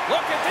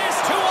 Look at this,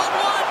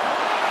 2-on-1.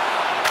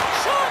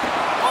 Shot!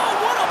 Oh,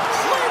 what a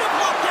play to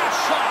block that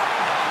shot!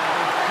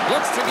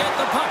 Looks to get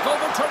the puck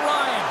over to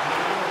Ryan.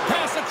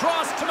 Pass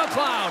across to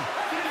McLeod.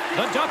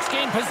 The Ducks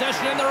gain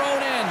possession in their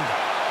own end.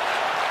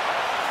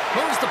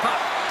 Moves the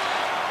puck.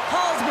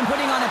 Paul's been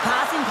putting on a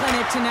passing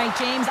clinic tonight,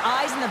 James.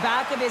 Eyes in the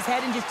back of his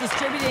head and just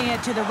distributing it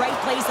to the right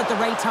place at the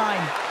right time.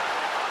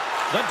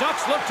 The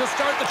Ducks look to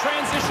start the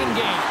transition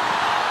game.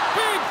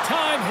 Big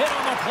time hit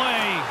on the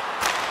play.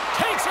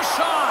 Takes a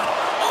shot.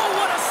 Oh,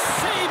 what a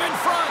save in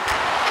front.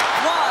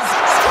 Was.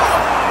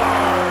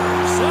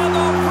 Scores! And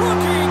the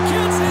rookie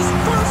gets his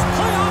first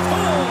playoff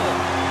goal.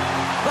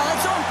 Well,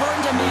 it's so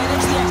important to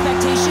manage the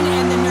expectation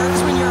and the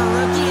nerves when you're a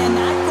rookie, and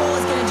that goal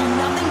is going to do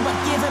nothing but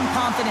give him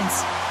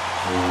confidence.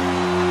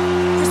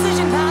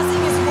 Precision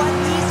passing is what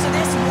leads to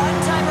this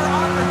one-timer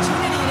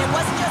opportunity, and it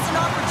wasn't just an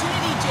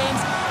opportunity,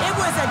 James. It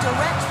was a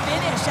direct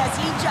finish as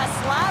he just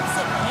slaps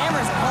it and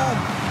hammers it home.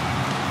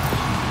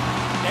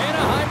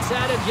 Anaheim's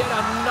added yet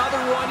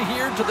another one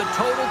here to the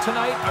total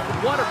tonight.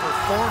 What a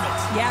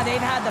performance. Yeah,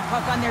 they've had the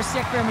puck on their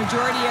stick for a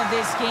majority of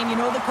this game.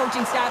 You know the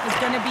coaching staff is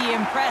going to be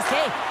impressed.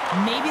 Hey,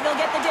 maybe they'll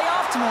get the day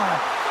off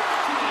tomorrow.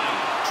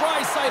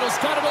 Draisaitl's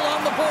got it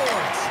along the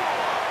boards.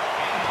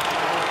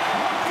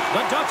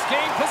 The Ducks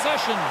gain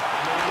possession.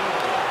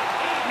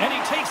 And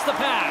he takes the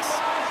pass.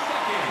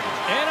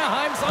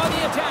 Anaheim's on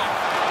the attack.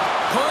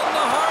 Putting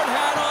the hard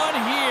hat on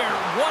here.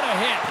 What a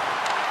hit.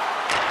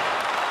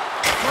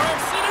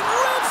 Grips it and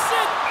rips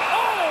it.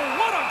 Oh,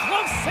 what a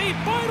glove save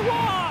by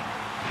Roy.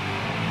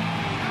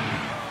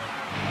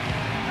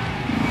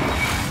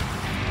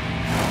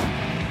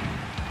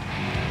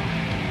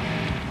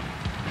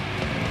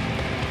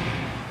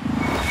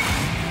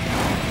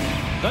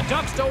 The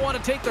Ducks don't want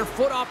to take their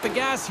foot off the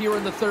gas here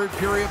in the third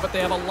period, but they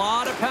have a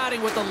lot of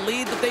padding with the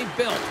lead that they've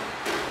built.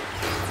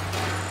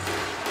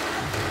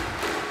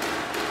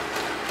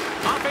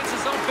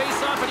 Offense's own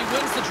face-off, and he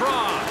wins the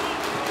draw.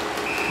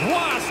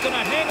 Ross going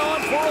to hang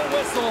on for a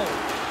whistle.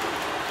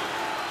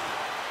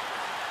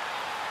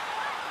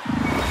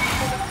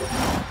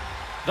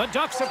 The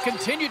Ducks have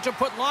continued to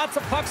put lots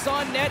of pucks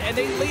on net, and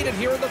they lead it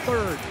here in the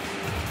third.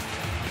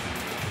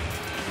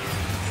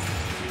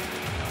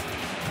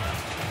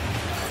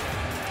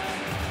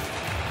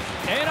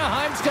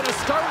 Anaheim's going to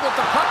start with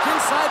the puck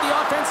inside the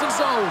offensive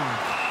zone.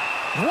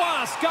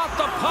 Ross got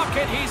the puck,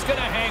 and he's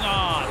going to hang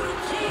on.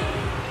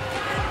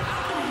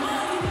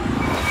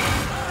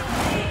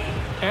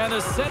 And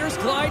the centers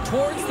glide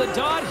towards the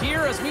dot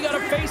here as we got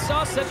a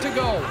face-off set to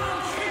go.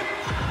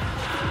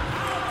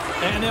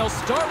 And they'll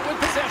start with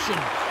possession.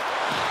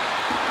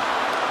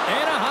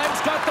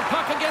 Anaheim's got the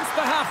puck against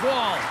the half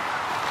wall.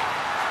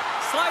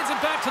 Slides it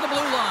back to the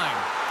blue line.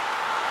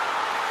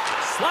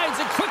 Slides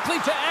it quickly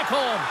to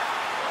Ekholm.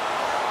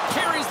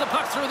 Carries the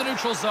puck through the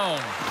neutral zone.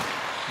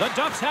 The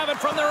Ducks have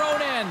it from their own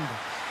end.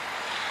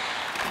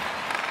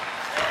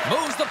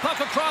 Moves the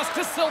puck across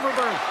to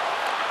Silverberg.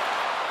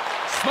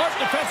 Smart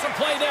defensive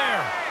play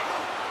there.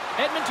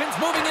 Edmonton's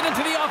moving it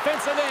into the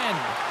offensive end.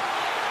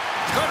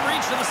 Good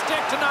reach to the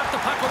stick to knock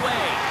the puck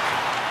away.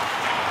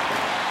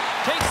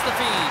 Takes the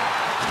feed.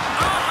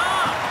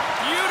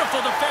 Beautiful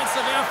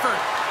defensive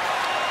effort.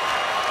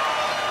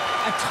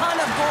 A ton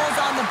of goals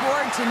on the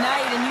board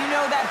tonight, and you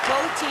know that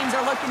both teams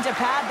are looking to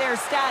pad their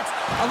stats.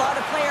 A lot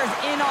of players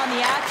in on the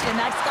action.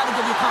 That's got to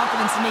give you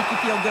confidence and make you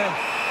feel good.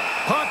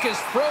 Puck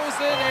is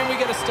frozen, and we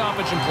get a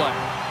stoppage in play.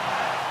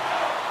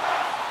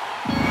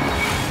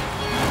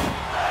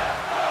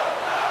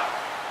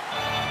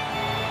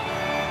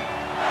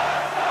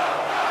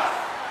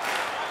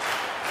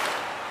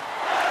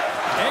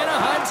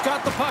 Anaheim's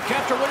got the puck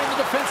after winning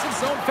the defensive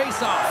zone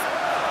faceoff.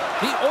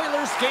 The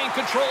Oilers gain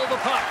control of the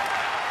puck.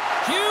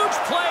 Huge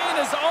play in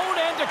his own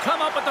end to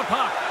come up with the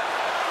puck.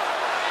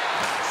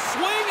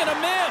 Swing and a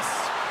miss.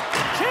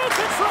 Chance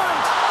in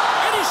front.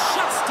 And he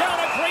shuts down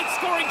a great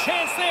scoring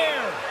chance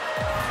there.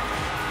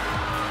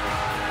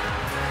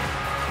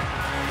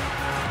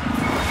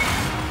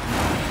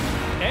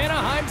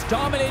 Anaheim's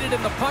dominated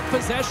in the puck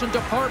possession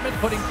department,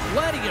 putting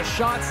plenty of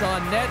shots on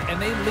net, and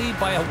they lead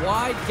by a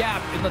wide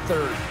gap in the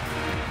third.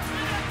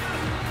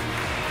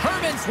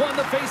 Herman's won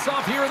the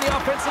faceoff here in the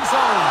offensive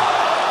zone.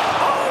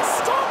 Oh,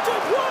 stopped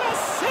it! What a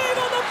save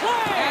on the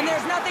play! And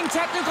there's nothing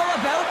technical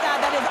about that.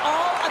 That is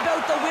all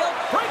about the will.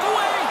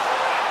 Breakaway!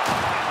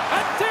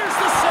 And there's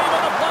the save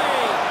on the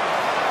play!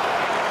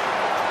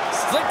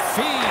 Slick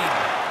feed.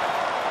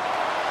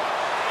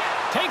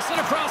 Takes it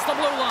across the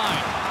blue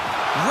line.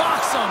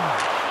 Rocks him.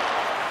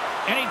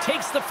 And he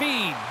takes the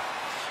feed.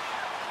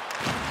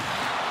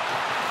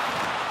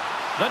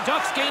 The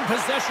Ducks gain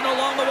possession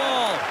along the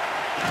wall.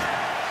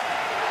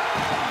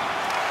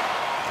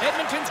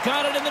 Edmonton's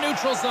got it in the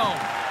neutral zone.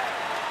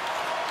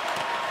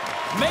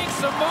 Makes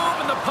a move,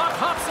 and the puck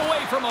hops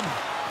away from him.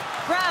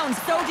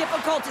 Brown's so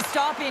difficult to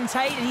stop in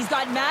tight, and he's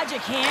got magic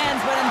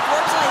hands, but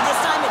unfortunately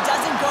this time it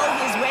doesn't go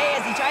his way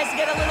as he tries to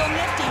get a little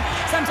nifty.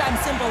 Sometimes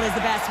simple is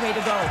the best way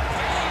to go.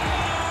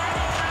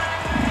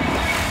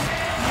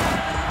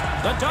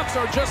 The Ducks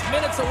are just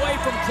minutes away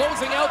from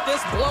closing out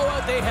this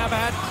blowout. They have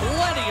had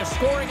plenty of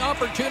scoring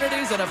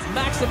opportunities and have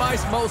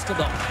maximized most of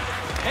them.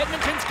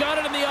 Edmonton's got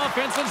it in the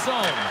offensive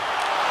zone.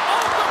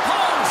 Off the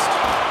post!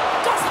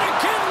 Does it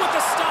again with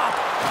the stop!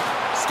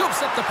 Scoops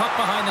up the puck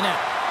behind the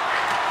net.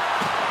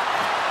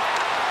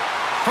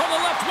 From the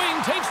left wing,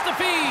 takes the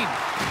feed.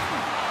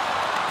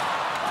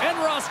 And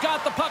Ross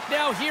got the puck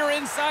now here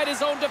inside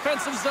his own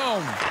defensive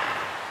zone.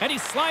 And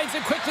he slides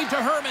it quickly to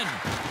Herman.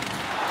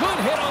 Good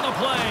hit on the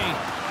play.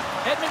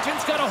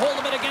 Edmonton's got a hold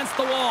of it against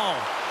the wall.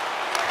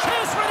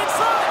 Chance right in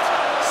front!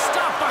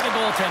 Stopped by the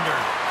goaltender.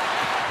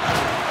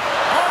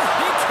 Oh,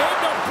 he came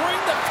to bring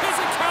the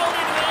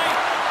physicality tonight.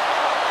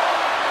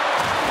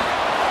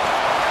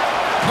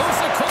 Moves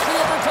it quickly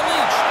over to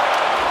Leach.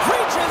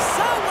 Reaches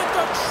out with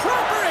the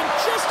trapper and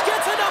just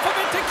gets enough of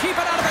it to keep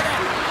it out of the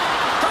net.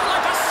 They're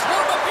like a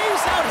swarm of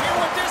bees out here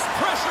with this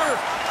pressure.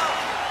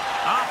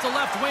 Off the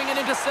left wing and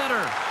into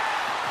center.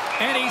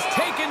 And he's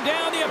taken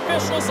down. The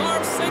official's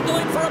arm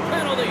signaling for a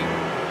penalty.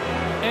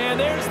 And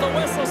there's the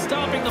whistle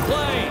stopping the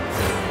play.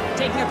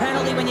 Taking a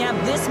penalty when you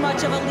have this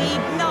much of a lead,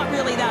 not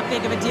really that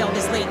big of a deal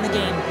this late in the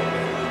game.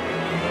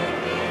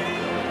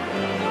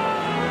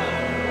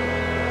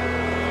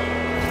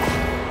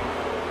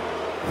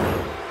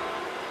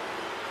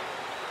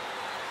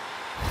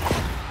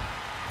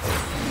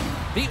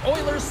 The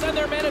Oilers send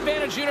their man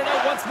advantage unit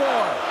out once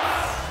more.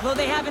 Well,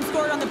 they haven't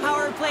scored on the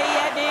power play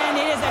yet, man.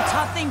 It is a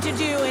tough thing to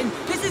do, and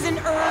this is an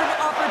earned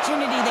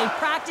opportunity. They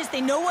practice,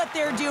 they know what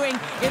they're doing.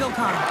 It'll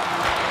come.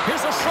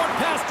 Here's a short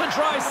pass to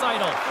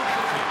Draisaitl.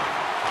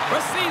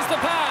 Receives the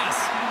pass.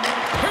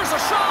 Here's a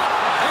shot,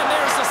 and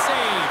there's the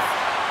save.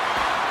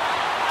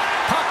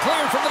 Puck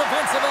cleared from the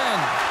defensive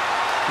end.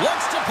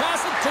 Looks to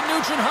pass it to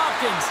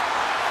Nugent-Hopkins.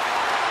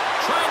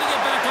 Trying to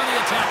get back on the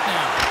attack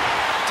now.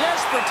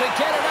 Desperate to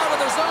get it out of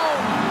the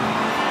zone.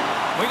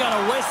 We got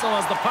a whistle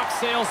as the puck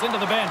sails into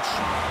the bench.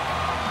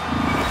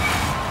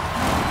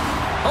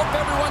 Hope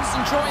everyone's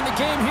enjoying the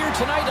game here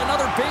tonight.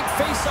 Another big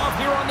face-off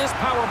here on this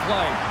power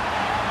play.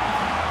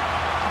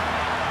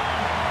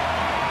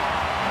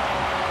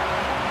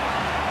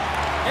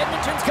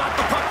 Edmonton's got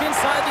the puck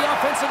inside the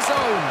offensive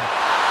zone.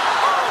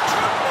 Oh,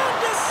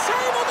 tremendous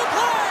save on the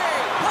play!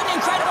 What an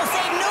incredible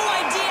save. No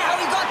idea how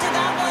he got to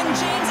that one,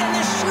 James, and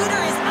the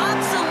shooter is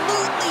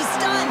absolutely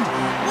stunned.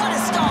 What a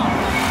stop.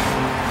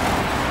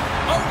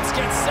 Oates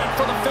gets set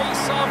for the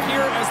face-off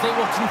here as they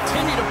will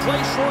continue to play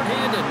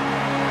shorthanded.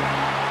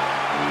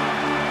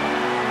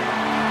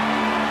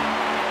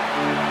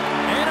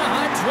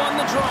 Anaheim's won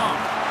the draw.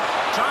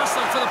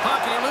 Jostling for the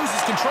puck and he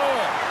loses control.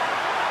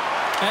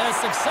 And a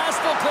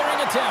successful clearing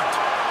attempt.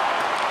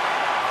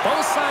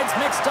 Both sides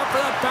mixed up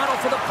for that battle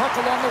for the puck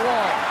along the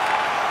wall.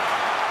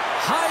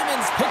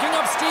 Hyman's picking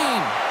up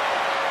steam.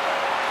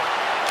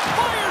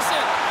 Fires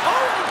it!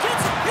 Oh, and he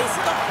gets a piece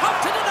of the puck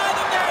to deny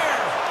them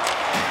there!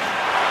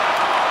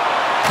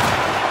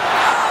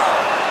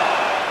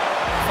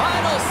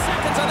 Final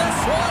seconds of this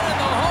one, and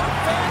the home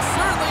fans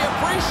certainly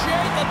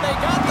appreciate that they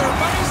got their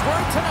money's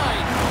worth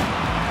tonight.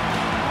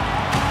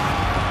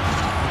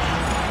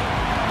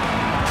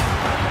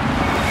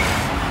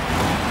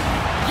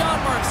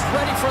 Janmark's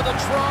ready for the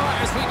draw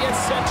as we get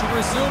set to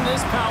resume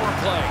this power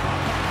play.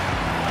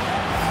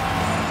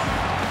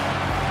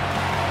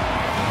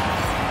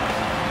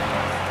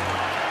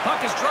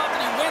 Puck is dropped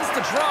and he wins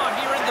the draw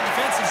here in the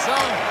defensive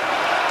zone.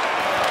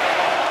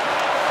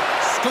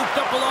 Scooped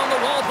up along the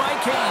wall by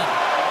Kane.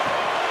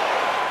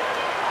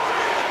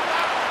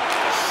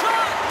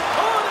 Shot!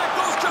 Oh, that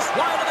goes just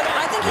wide of the net.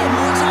 I think he had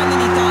more time than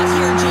he thought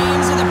here,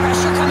 James. With the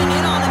pressure coming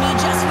in on him, he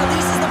just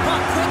releases the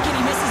puck quick and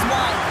he misses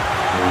wide.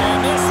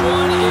 And this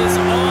one is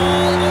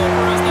all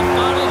over as the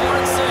final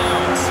horn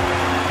sounds.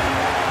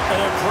 An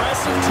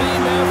aggressive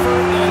team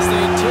effort as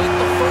they take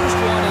the first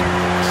one and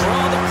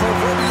draw the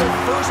proverbial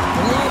first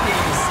blood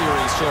into the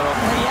series, Cheryl.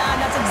 Yeah, and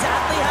that's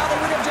exactly how they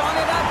would have drawn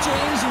it up,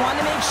 James. You want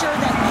to make sure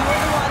that you're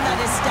the one that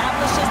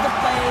establishes the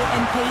play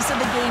and pace of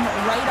the game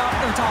right off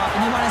the top,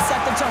 and you want to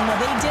set the tone. Well,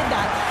 they did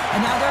that,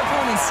 and now their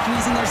opponent's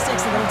squeezing their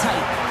sticks a little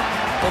tight.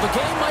 Well, the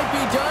game might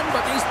be done, but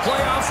these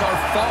playoffs are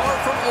far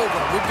from over.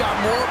 We've got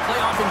more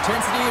playoff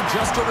intensity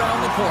just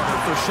around the corner.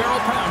 For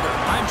Cheryl Pounder,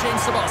 I'm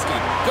James Cebulski.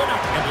 Good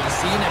night, and we'll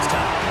see you next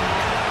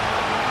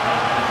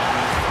time.